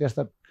गऱ्यौँ,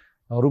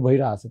 त्यस्ताहरू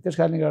भइरहेछ। त्यस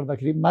कारणले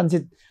गर्दाखेरि मान्छे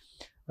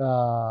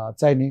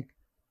चाहिँ नि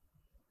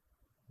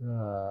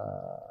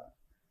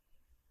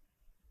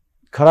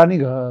खरानी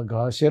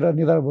घसेर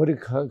निधारभरि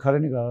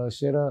खरानी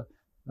घसेर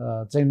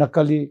चाहिँ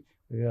नक्कली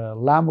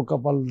लामो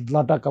कपाल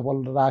लटा कपाल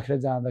राखेर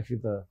जाँदाखेरि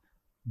त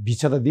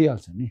भिक्षा त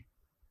दिइहाल्छ नि।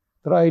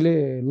 तर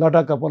अहिले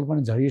लटा कपाल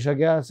पनि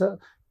झरिसकेको छ,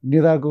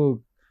 निधारको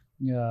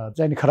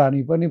चाहिँ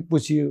खरानी पनि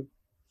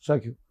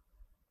पुछिसक्यो।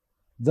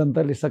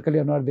 जनताले सक्कली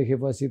अनुहार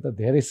देखेपछि त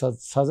धेरै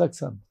सजग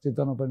छन्।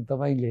 चितवनमा पनि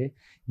तपाईँले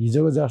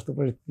हिजोको जस्तो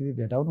परिस्थिति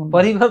भेटाउनु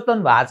परिवर्तन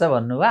भएको छ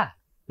भन्नुभयो,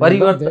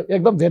 परिवर्तन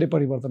एकदम धेरै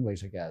परिवर्तन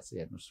भइसकेको छ।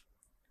 हेर्नुहोस्,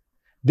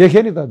 देखे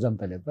नि त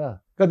जनताले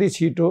त कति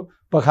छिटो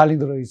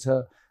पखालिँदो रहेछ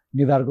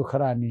निधारको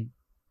खरानी,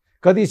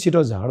 कति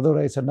छिटो झर्दो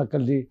रहेछ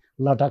नक्कली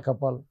लटा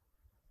कपाल।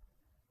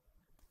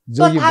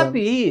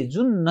 तथापि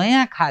जुन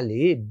नयाँ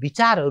खाले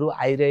विचारहरू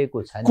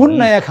आइरहेको छ, कुन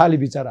नयाँ खाले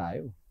विचार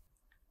आयो?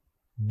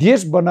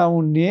 देश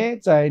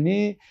बनाउने चाहिँ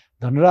नि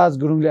धनराज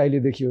गुरुङले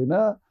अहिलेदेखि होइन,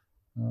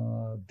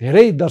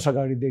 धेरै दशक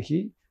अगाडिदेखि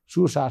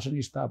सुशासन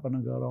स्थापना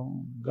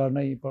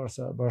गर्नै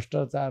पर्छ,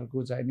 भ्रष्टाचारको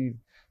चाहिँ नि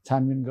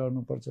छानबिन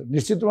गर्नुपर्छ।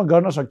 निश्चित रूपमा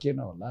गर्न सकिएन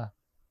होला,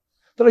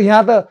 तर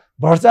यहाँ त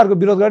भ्रष्टाचारको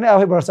विरोध गर्ने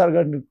आफै भ्रष्टाचार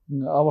गर्ने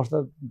अवस्था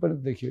पनि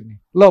देखियो नि।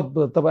 ल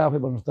तपाईँ आफै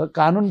भन्नुहोस् त,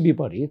 कानुन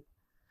विपरीत,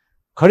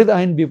 खरिद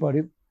ऐन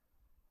विपरीत,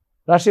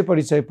 राष्ट्रिय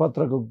परिचय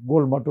पत्रको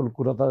गोलमटोल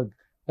कुरा त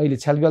अहिले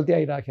छ्यालगल्ती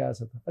आइराखेको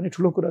छ त। अनि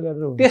ठुलो कुरा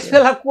गरेर त्यस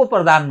बेला को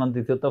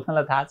प्रधानमन्त्री थियो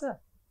तपाईँलाई थाहा छ?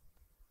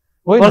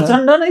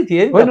 प्रचण्ड नै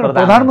थिए नि।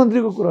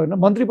 प्रधानमन्त्रीको कुरा होइन,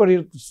 मन्त्री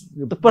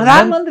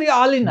प्रधानमन्त्री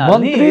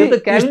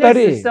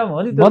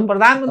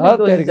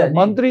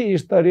मन्त्री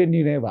स्तरीय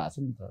निर्णय भएको छ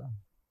नि त।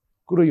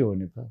 कुरो यो हो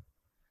नि त,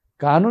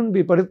 कानुन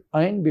विपरीत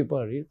ऐन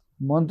विपरीत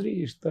मन्त्री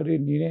स्तरीय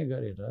निर्णय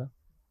गरेर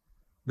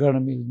गर्न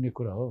मिल्ने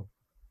कुरा हो।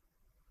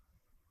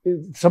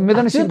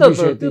 संवेदनशील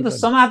विषय त्यो त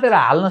समातेर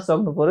हाल्न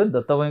सक्नु पर्यो नि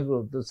त,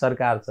 तपाईँको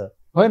सरकार छ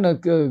होइन।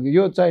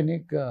 यो चाहिँ नि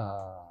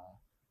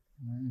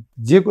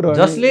जे कुरा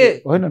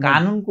जसले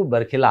कानुनको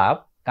बर्खिलाफ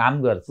काम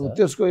गर्छ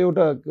त्यसको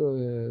एउटा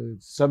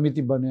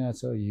समिति बनिएको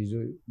छ।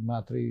 हिजो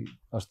मात्रै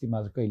अस्ति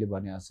मात्र कहिले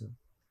बनिएको छ,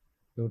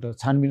 एउटा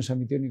छानबिन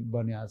समिति पनि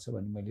बनिएको छ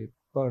भन्ने मैले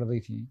पढ्दै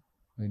थिएँ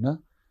होइन।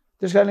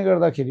 त्यस कारणले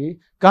गर्दाखेरि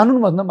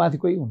कानुनभन्दा माथि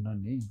कोही हुन्न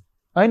नि,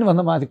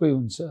 ऐनभन्दा माथि कोही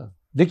हुन्छ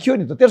देखियो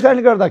नि त। त्यस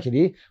कारणले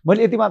गर्दाखेरि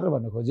मैले यति मात्र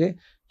भन्न खोजेँ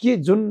कि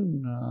जुन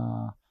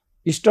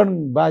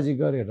स्टर्नबाजी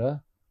गरेर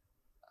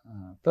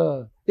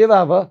त ए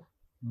बाबा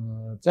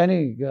चाहिँ नि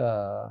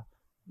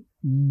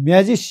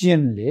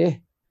म्याजिसियनले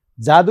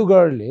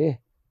जादुगरले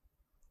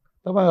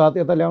तपाईँ हात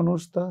यता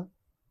ल्याउनुहोस् त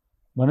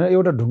भनेर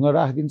एउटा ढुङ्गा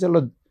राखिदिन्छ, ल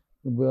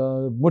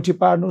मुठी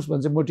पार्नुहोस्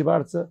भन्छ, मुठी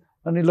पार्छ,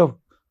 अनि ल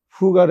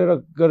फु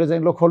गरेर चाहिँ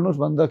ल खोल्नुहोस्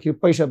भन्दाखेरि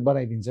पैसा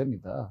बनाइदिन्छ नि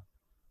त।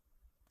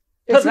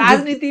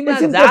 राजनीतिमा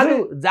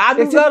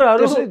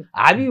जादुगरहरू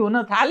हाबी हुन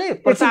थाले,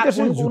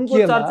 उनको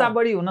चर्चा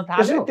बढी हुन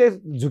थाल्यो।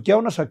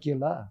 झुक्याउन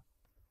सकिएला,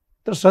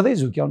 तर सधैँ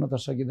झुक्याउन त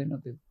सकिँदैन।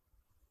 त्यो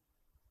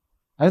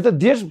हामी त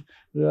देश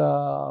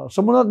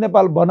समुन्नत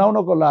नेपाल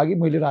बनाउनको लागि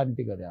मैले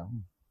राजनीति गरे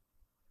हुँ।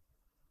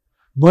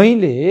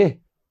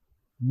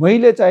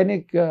 मैले चाहिने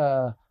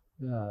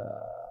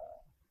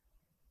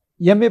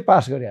एमए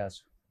पास गरेको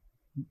छु,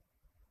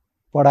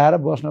 पढाएर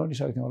बस्न पनि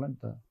सक्थेँ होला नि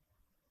त।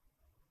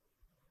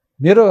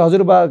 मेरो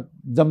हजुरबा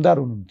जमदार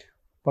हुनुहुन्थ्यो,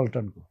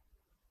 पल्टनको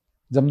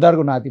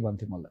जमदारको नाति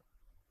भन्थे मलाई।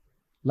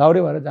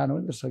 लाउडे भएर जानु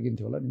पनि त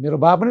सकिन्थ्यो होला नि। मेरो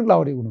बा पनि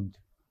लाउडे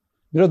हुनुहुन्थ्यो,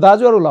 मेरो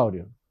दाजुहरू लाउडे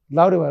हो,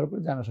 लाउडे भएर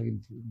पनि जान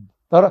सकिन्थ्यो।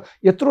 तर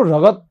यत्रो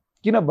रगत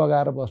किन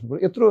बगाएर बस्नु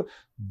पर्यो, यत्रो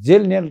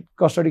जेल नेल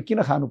कस्टडी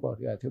किन खानु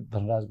परेको थियो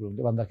धनराज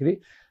गुरुङले भन्दाखेरि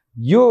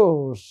यो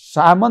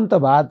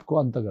सामन्तवादको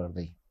अन्त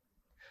गर्दै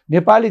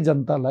नेपाली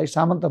जनतालाई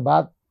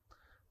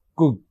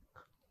सामन्तवादको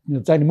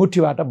चाहिँ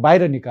मुठीबाट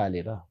बाहिर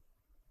निकालेर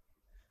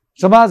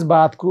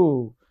समाजवादको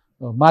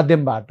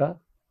माध्यमबाट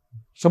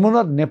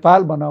समुन्नत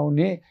नेपाल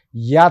बनाउने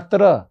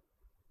यात्रा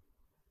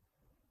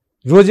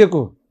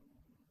रोजेको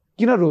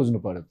किन रोज्नु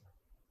पर्यो?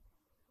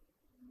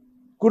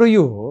 कुरो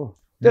यो हो।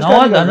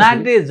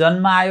 नवधनाढ्य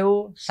जन्मायो,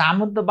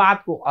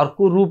 सामन्तवादको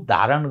अर्को रूप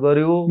धारण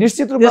गर्यो,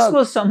 निश्चित रूपमा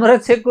त्यसको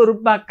संरक्षकको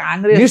रूपमा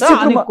कांग्रेस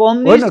अनि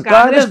कम्युनिस्ट,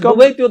 कांग्रेस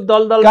दुवै त्यो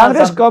दलदलमा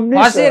कांग्रेस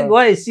कम्युनिस्ट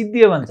गए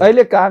सिद्धियो भन्छ।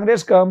 अहिले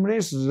कांग्रेस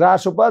कम्युनिस्ट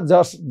रासपा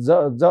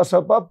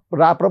जसपा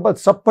राप्रपा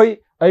सबै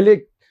अहिले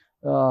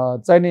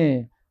चाहिने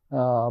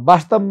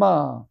वास्तवमा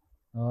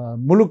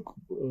मुलुक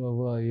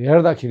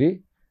हेर्दाखेरि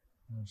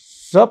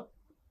सब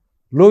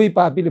लोभी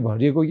पापीले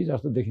भरिएको कि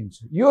जस्तो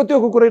देखिन्छ। यो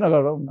त्योको कुरै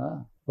नगरौँ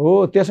न,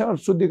 हो त्यसैमा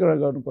शुद्धिकरण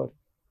गर्नु पर्यो।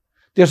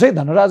 त्यसै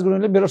धनराज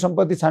गुरुङले मेरो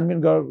सम्पत्ति छानबिन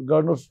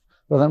गर्नुहोस्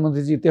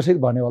प्रधानमन्त्रीजी त्यसै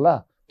भन्यो होला।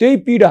 त्यही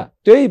पीडा,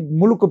 त्यही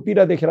मुलुकको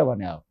पीडा देखेर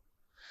भने हो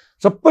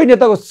सबै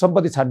नेताको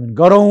सम्पत्ति छानबिन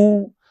गरौँ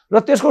र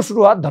त्यसको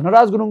सुरुवात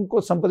धनराज गुरुङको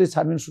सम्पत्ति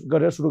छानबिन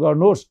गरेर सुरु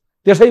गर्नुहोस्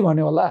त्यसै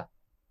भन्यो होला।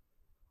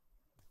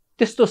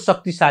 त्यस्तो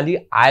शक्तिशाली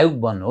आयोग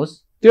बनोस्,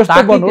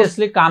 त्यस्तो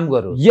त्यसले काम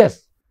गरोस्। यस,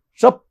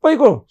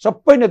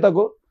 सबै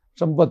नेताको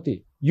सम्पत्ति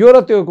यो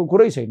र त्योको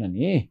कुरै छैन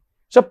नि,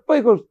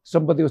 सबैको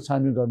सम्पत्तिको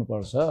छानबिन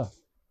गर्नुपर्छ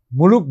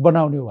मुलुक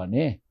बनाउने हो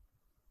भने।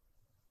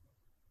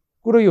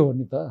 कुरो यो हो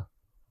नि त।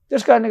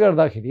 त्यस कारणले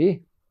गर्दाखेरि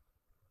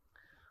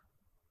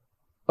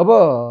अब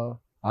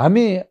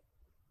हामी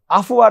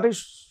आफूबाटै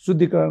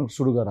शुद्धिकरण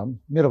सुरु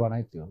गरौँ, मेरो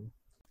भनाइ त्यो हो।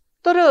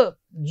 तर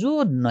जो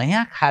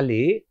नयाँ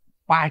खाले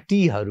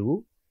पार्टीहरू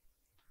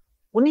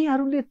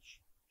उनीहरूले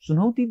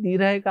चुनौती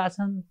दिइरहेका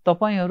छन्,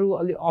 तपाईहरू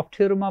अलि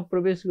अप्ठ्यारोमा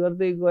प्रवेश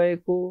गर्दै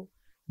गएको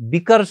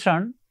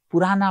विकर्षण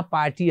पुराना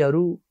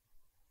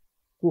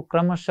पार्टीहरूको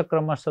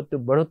क्रमशः त्यो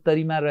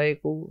बढोत्तरीमा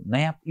रहेको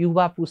नयाँ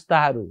युवा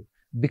पुस्ताहरू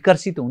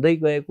विकर्षित हुँदै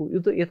गएको यो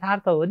त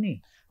यथार्थ हो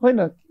नि? होइन,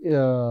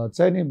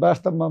 चाहिँ नि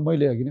वास्तवमा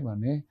मैले अघि नै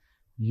भने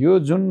यो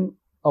जुन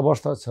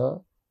अवस्था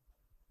छ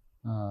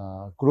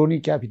क्रोनी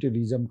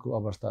क्यापिटलिजमको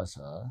अवस्था छ,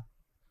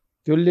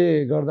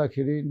 त्यसले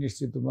गर्दाखेरि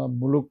निश्चित रूपमा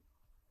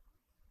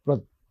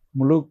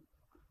मुलुक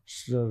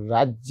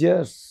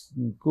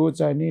राज्यको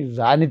चाहिँ नि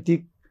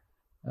राजनीतिक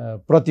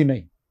प्रति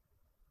नै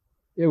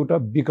एउटा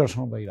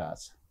विकर्षण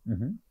भइरहेछ।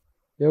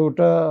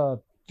 एउटा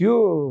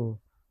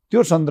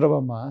त्यो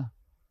सन्दर्भमा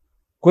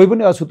कोही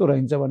पनि अछुतो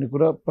रहन्छ भन्ने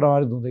कुरा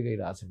प्रमाणित हुँदै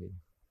गइरहेछ। फेरि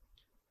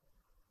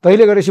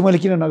तैँले गरेपछि मैले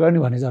किन नगर्ने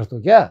भने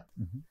जस्तो क्या।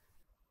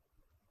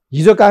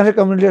 हिजो काङ्ग्रेस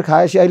कम्युनिस्टले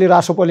खाएपछि अहिले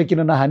रासोपाले किन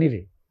नहानी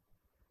रे,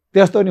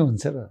 त्यस्तो नि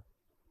हुन्छ र।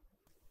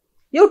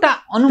 एउटा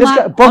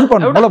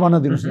अनुमान मलाई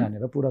भन्न दिनुहोस्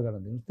यहाँनिर, पुरा गर्न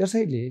दिनुहोस्।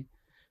 त्यसैले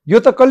यो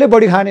त कसले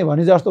बढी खाने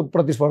भने जस्तो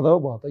प्रतिस्पर्धा हो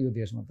भयो त यो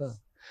देशमा। त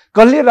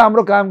कसले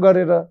राम्रो काम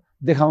गरेर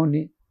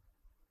देखाउने,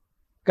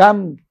 काम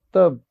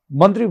त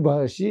मन्त्री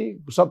भएपछि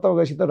सत्तामा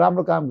गएपछि त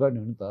राम्रो काम गर्ने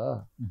हो नि त।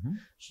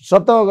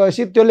 सत्तामा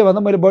गएपछि त्यसले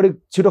भन्दा मैले बढी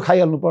छिटो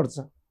खाइहाल्नु पर्छ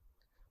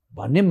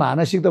भन्ने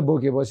मानसिकता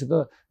बोकेपछि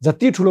त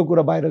जति ठुलो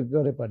कुरा बाहिर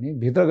गरे पनि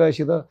भित्र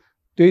गएपछि त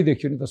त्यही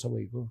देखियो नि त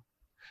सबैको।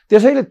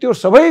 त्यसैले त्यो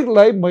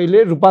सबैलाई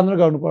मैले रूपान्तरण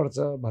गर्नुपर्छ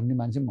भन्ने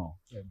मान्छे म हो।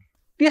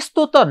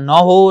 त्यस्तो त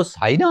नहोस्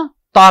होइन,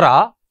 तर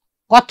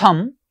कथम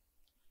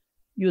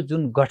यो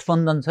जुन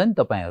गठबन्धन छ नि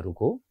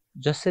तपाईहरूको,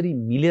 जसरी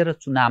मिलेर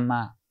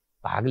चुनावमा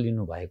भाग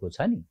लिनु भएको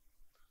छ नि,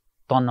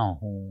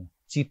 तनहुँ,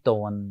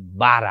 चितवन,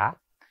 बारा,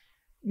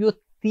 यो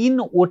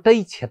 3वटै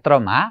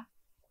क्षेत्रमा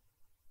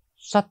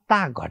सत्ता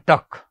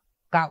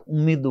घटकका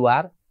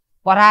उम्मेदवार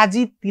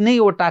पराजित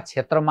 3वटा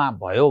क्षेत्रमा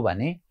भयो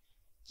भने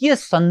के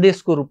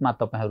सन्देशको रूपमा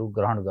तपाईहरू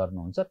ग्रहण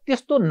गर्नुहुन्छ?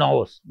 त्यस्तो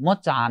नहोस्, म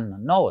चाहन्न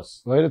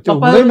नहोस्। त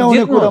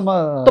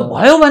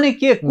भयो भने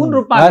के, कुन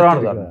रूपमा ग्रहण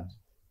गर्नुहुन्छ?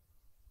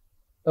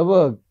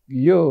 अब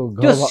यो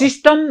त्यो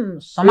सिस्टम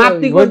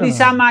समाप्तिको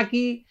दिशामा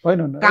कि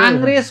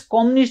कांग्रेस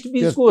कम्युनिस्ट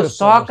बीचको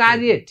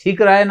सहकार्य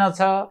ठिक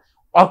रहेनछ,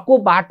 अर्को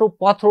बाटो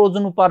पथ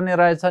रोज्नु पर्ने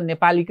रहेछ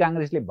नेपाली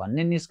कांग्रेसले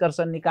भन्ने निष्कर्ष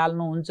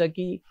निकाल्नुहुन्छ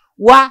कि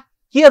वा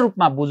के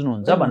रूपमा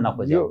बुझ्नुहुन्छ भन्न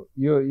खोजे?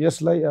 यो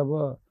यसलाई अब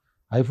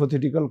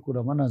हाइपोथेटिकल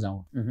कुरामा नजाउँ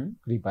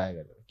कृपया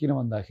गरेर, किन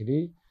भन्दाखेरि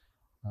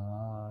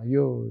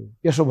यो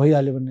यसो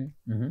भइहाल्यो भने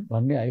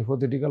भन्ने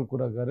हाइपोथेटिकल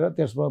कुरा गरेर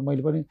त्यसमा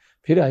मैले पनि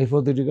फेरि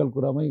हाइपोथेटिकल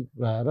कुरामै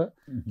गएर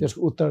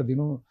त्यसको उत्तर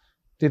दिनु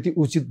त्यति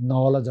उचित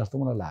नहोला जस्तो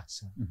मलाई लाग्छ।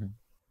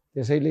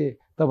 त्यसैले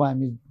तब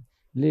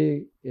हामीले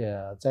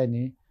चाहिँ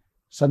नि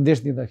सन्देश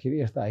दिँदाखेरि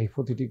यस्ता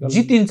हाइपोथेटिकल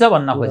जितिन्छ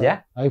भन्न खोज्या,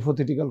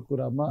 हाइपोथेटिकल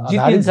कुरामा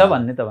जितिन्छ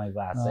भन्ने तपाईको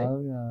आशा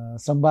है,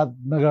 संवाद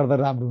नगर्दा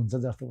राम्रो हुन्छ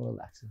जस्तो मलाई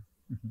लाग्छ।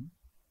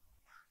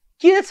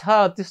 के छ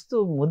त्यस्तो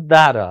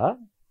मुद्दा र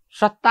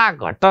सत्ता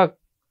घटक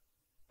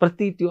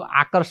प्रति त्यो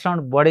आकर्षण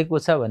बढेको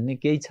छ भन्ने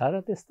केही छ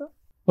र त्यस्तो?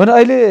 होइन,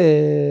 अहिले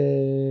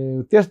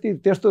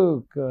त्यस्तो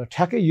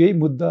ठ्याक्कै यही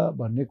मुद्दा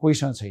भन्ने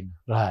कोहीसँग छैन,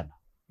 रहेन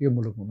यो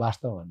मुलुकमा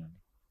वास्तव भन्नु।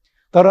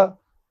 तर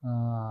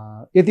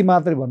यति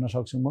मात्रै भन्न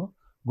सक्छु म,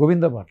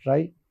 गोविन्द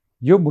भट्टराई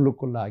यो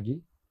मुलुकको लागि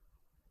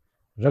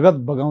रगत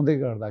बगाउँदै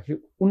गर्दाखेरि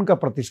उनका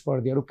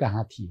प्रतिस्पर्धीहरू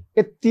कहाँ थिए?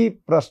 यति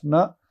प्रश्न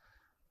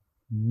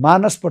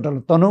मानसपटल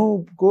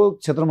तनहुँको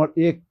क्षेत्र नम्बर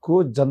 1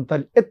 को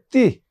जनताले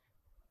यति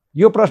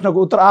यो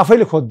प्रश्नको उत्तर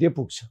आफैले खोजिदिए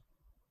पुग्छ।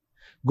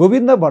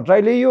 गोविन्द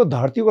भट्टराईले यो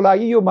धरतीको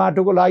लागि, यो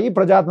माटोको लागि,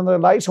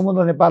 प्रजातन्त्रको लागि,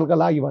 समुद्र नेपालका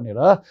लागि भनेर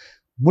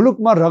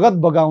मुलुकमा रगत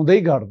बगाउँदै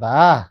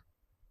गर्दा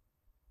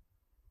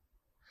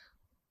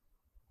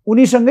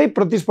उनीसँगै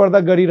प्रतिस्पर्धा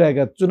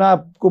गरिरहेका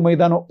चुनावको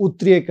मैदानमा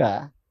उत्रिएका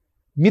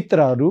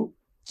मित्रहरू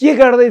के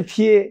गर्दै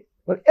थिए?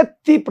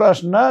 यति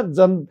प्रश्न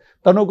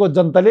तनहुँको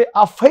जनताले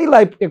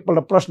आफैलाई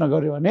एकपल्ट प्रश्न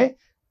गर्यो भने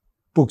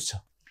पुग्छ।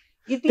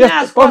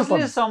 इतिहासको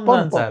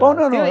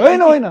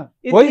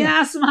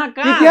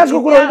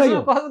कुरा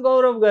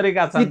गौरव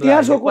गरेका छन्,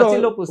 इतिहासको कुरा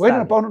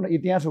होइन, पाउनु न,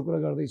 इतिहासको कुरा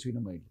गर्दै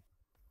छुइनँ मैले।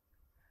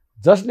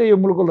 जसले यो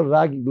मुलुकको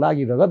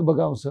लागि रगत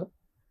बगाउँछ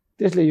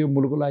त्यसले यो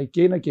मुलुकको लागि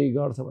केही न केही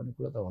गर्छ भन्ने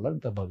कुरा त होला नि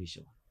त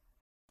भविष्यमा।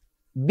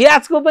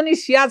 ब्याजको पनि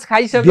स्याज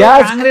खाइसक्यो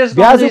कांग्रेस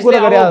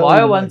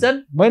भयो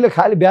भन्छन्। मैले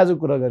खालि ब्याजको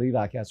कुरा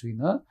गरिराखेको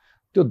छुइनँ,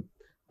 त्यो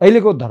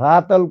अहिलेको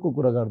धरातलको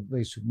कुरा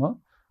गर्दैछु म,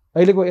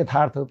 अहिलेको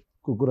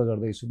यथार्थको कुरा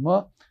गर्दैछु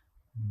म।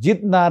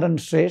 जितनारायण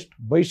श्रेष्ठ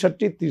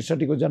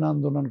 62-63 को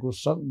जनआन्दोलनको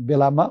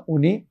बेलामा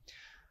उनी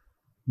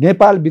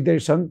नेपाल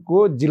विद्यार्थी सङ्घको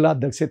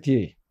जिल्लाध्यक्ष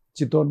थिए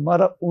चितवनमा,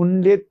 र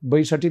उनले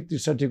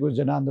 62-63 को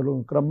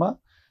जनआन्दोलनको क्रममा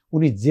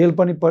उनी जेल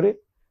पनि परे,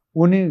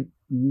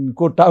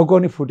 उनीको टाउको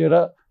पनि फुटेर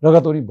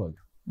रगत पनि बग्यो।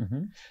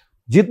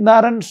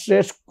 जितनारायण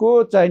श्रेष्ठको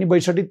चाहिँ नि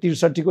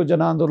 62-63 को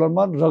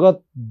जनआन्दोलनमा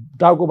रगत,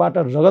 टाउकोबाट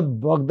रगत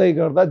बग्दै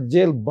गर्दा,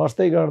 जेल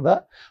बस्दै गर्दा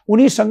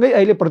उनीसँगै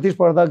अहिले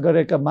प्रतिस्पर्धा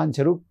गरेका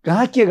मान्छेहरू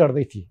कहाँ के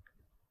गर्दै थिए,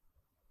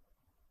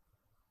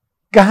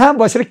 कहाँ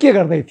बसेर के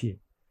गर्दै थिए?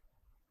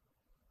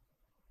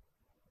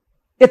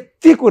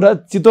 यति कुरा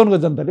चितवनको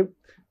जनताले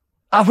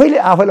आफैले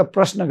आफैलाई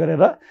प्रश्न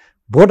गरेर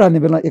भोट हाल्ने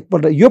बेला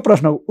एकपल्ट यो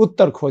प्रश्नको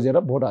उत्तर खोजेर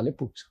भोट हाले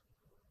पुग्छ।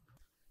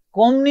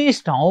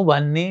 कम्युनिस्ट हौ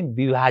भन्ने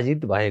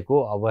विभाजित भएको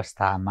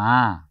अवस्थामा,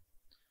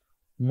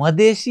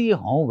 मधेसी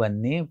हौ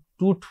भन्ने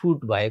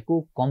टुटफुट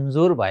भएको,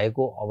 कमजोर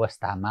भएको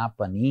अवस्थामा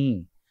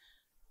पनि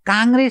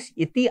कांग्रेस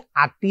यति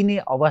आत्तिने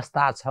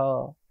अवस्था छ,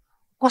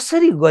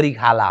 कसरी गरी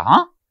खाला?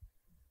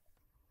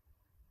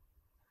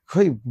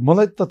 खै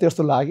मलाई त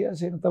त्यस्तो लागेको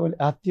छैन। तपाईँले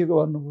आत्तिएको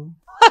भन्नुभयो,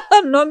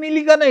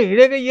 नमिलिकन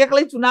हिँडेको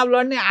एक्लै चुनाव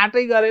लड्ने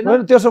आँटै गरेन।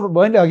 होइन, त्यसो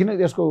भएन अघि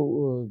नै यसको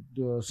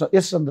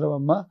यस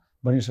सन्दर्भमा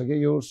भनिसके,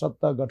 यो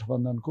सत्ता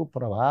गठबन्धनको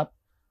प्रभाव,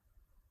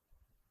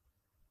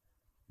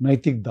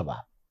 नैतिक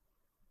दबाव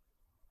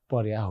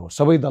पर्या हो,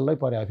 सबै दललाई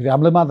पर्या, फेरि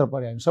हामीलाई मात्र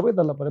पर्या, सबै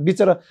दललाई पर्या।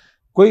 बिचरा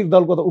कोही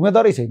दलको त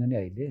उम्मेदवारै छैन नि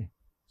अहिले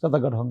सत्ता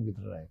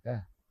गठबन्धनभित्र रहेका।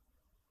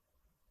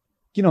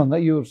 किन भन्दा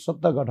यो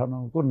सत्ता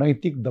गठबन्धनको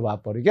नैतिक दबाव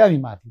पर्यो क्या हामी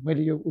माथि।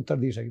 मैले यो उत्तर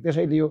दिइसकेँ।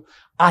 त्यसैले यो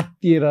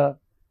आत्तिएर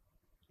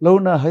लौ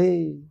न है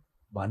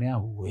भने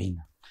होइन।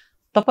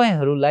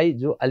 तपाईहरूलाई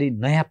जो अलि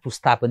नयाँ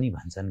पुस्ता पनि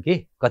भन्छन् के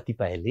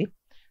कतिपयले,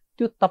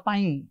 त्यो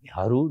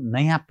तपाईहरू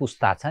नयाँ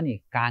पुस्ता छ नि,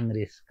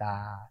 कांग्रेसका,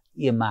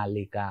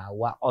 एमालेका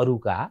वा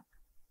अरूका,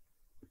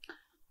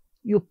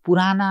 यो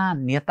पुराना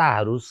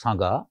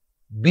नेताहरूसँग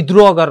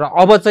विद्रोह गरेर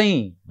अब चाहिँ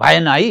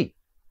भएन है,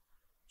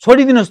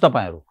 छोडिदिनुहोस्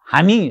तपाईहरू,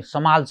 हामी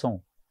सम्हाल्छौँ,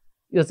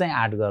 यो चाहिँ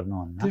आँट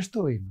गर्नुहुन्न?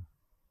 त्यस्तो होइन,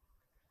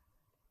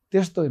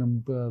 त्यस्तो होइन।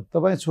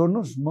 तपाईँ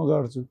छोड्नुहोस्, म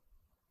गर्छु।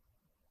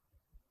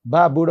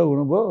 बा बुढो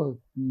हुनुभयो,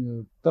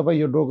 तपाईँ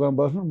यो डोकामा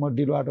बस्नु, म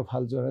डिलो बाटो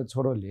फाल्छु भनेर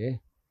छोरोले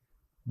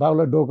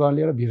बाबुलाई डोका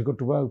लिएर भिरको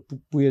टुप्पा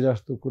पुगे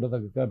जस्तो कुरा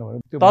त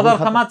गर्नु।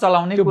 तदर्थमा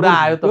चलाउने कुरा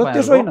आयो तपाईहरुको।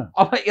 त्यसो होइन,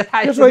 अब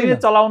यथास्थितिले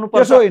चलाउनु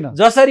पर्छ,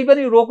 जसरी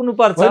पनि रोक्नु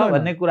पर्छ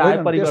भन्ने कुरा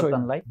आयो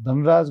परिवर्तनलाई।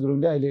 धनराज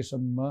गुरुङले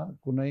अहिलेसम्म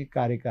कुनै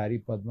कार्यकारी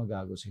पदमा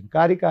गएको छैन।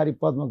 कार्यकारी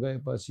पदमा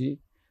गएपछि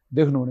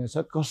देख्नुहुनेछ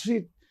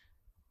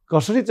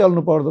कसरी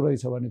चल्नु पर्दो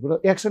रहेछ भन्ने कुरा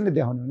एक्सनले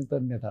देखाउने हो नि त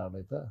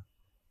नेताहरूलाई। त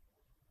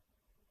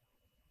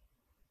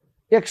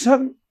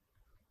एक्सनले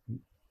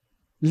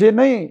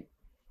नै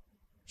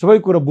सबै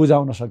कुरा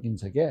बुझाउन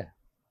सकिन्छ क्या,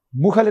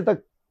 मुखले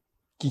त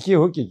के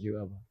हो के हो।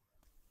 अब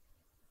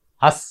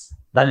हस्,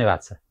 धन्यवाद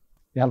छ।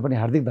 यहाँलाई पनि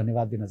हार्दिक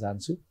धन्यवाद दिन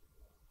चाहन्छु।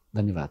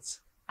 धन्यवाद छ।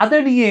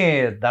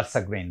 आदरणीय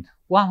दर्शकवृन्द,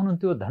 उहाँ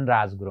हुनुहुन्थ्यो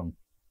धनराज गुरुङ,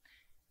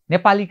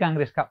 नेपाली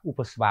कांग्रेसका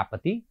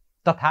उपसभापति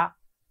तथा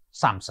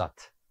सांसद।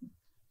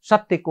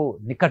 सत्यको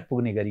निकट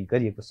पुग्ने गरी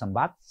गरिएको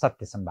संवाद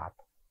सत्य संवाद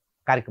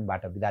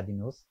कार्यक्रमबाट बिदा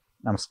दिनुहोस्।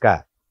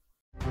 नमस्कार।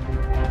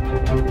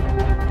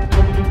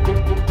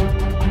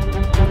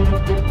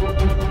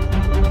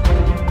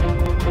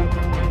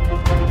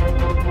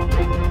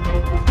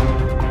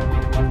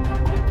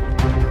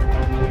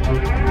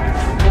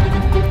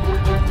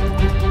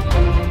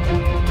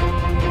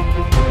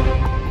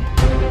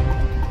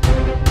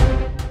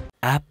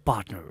 एप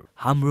पार्टनर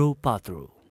हाम्रो पात्रो।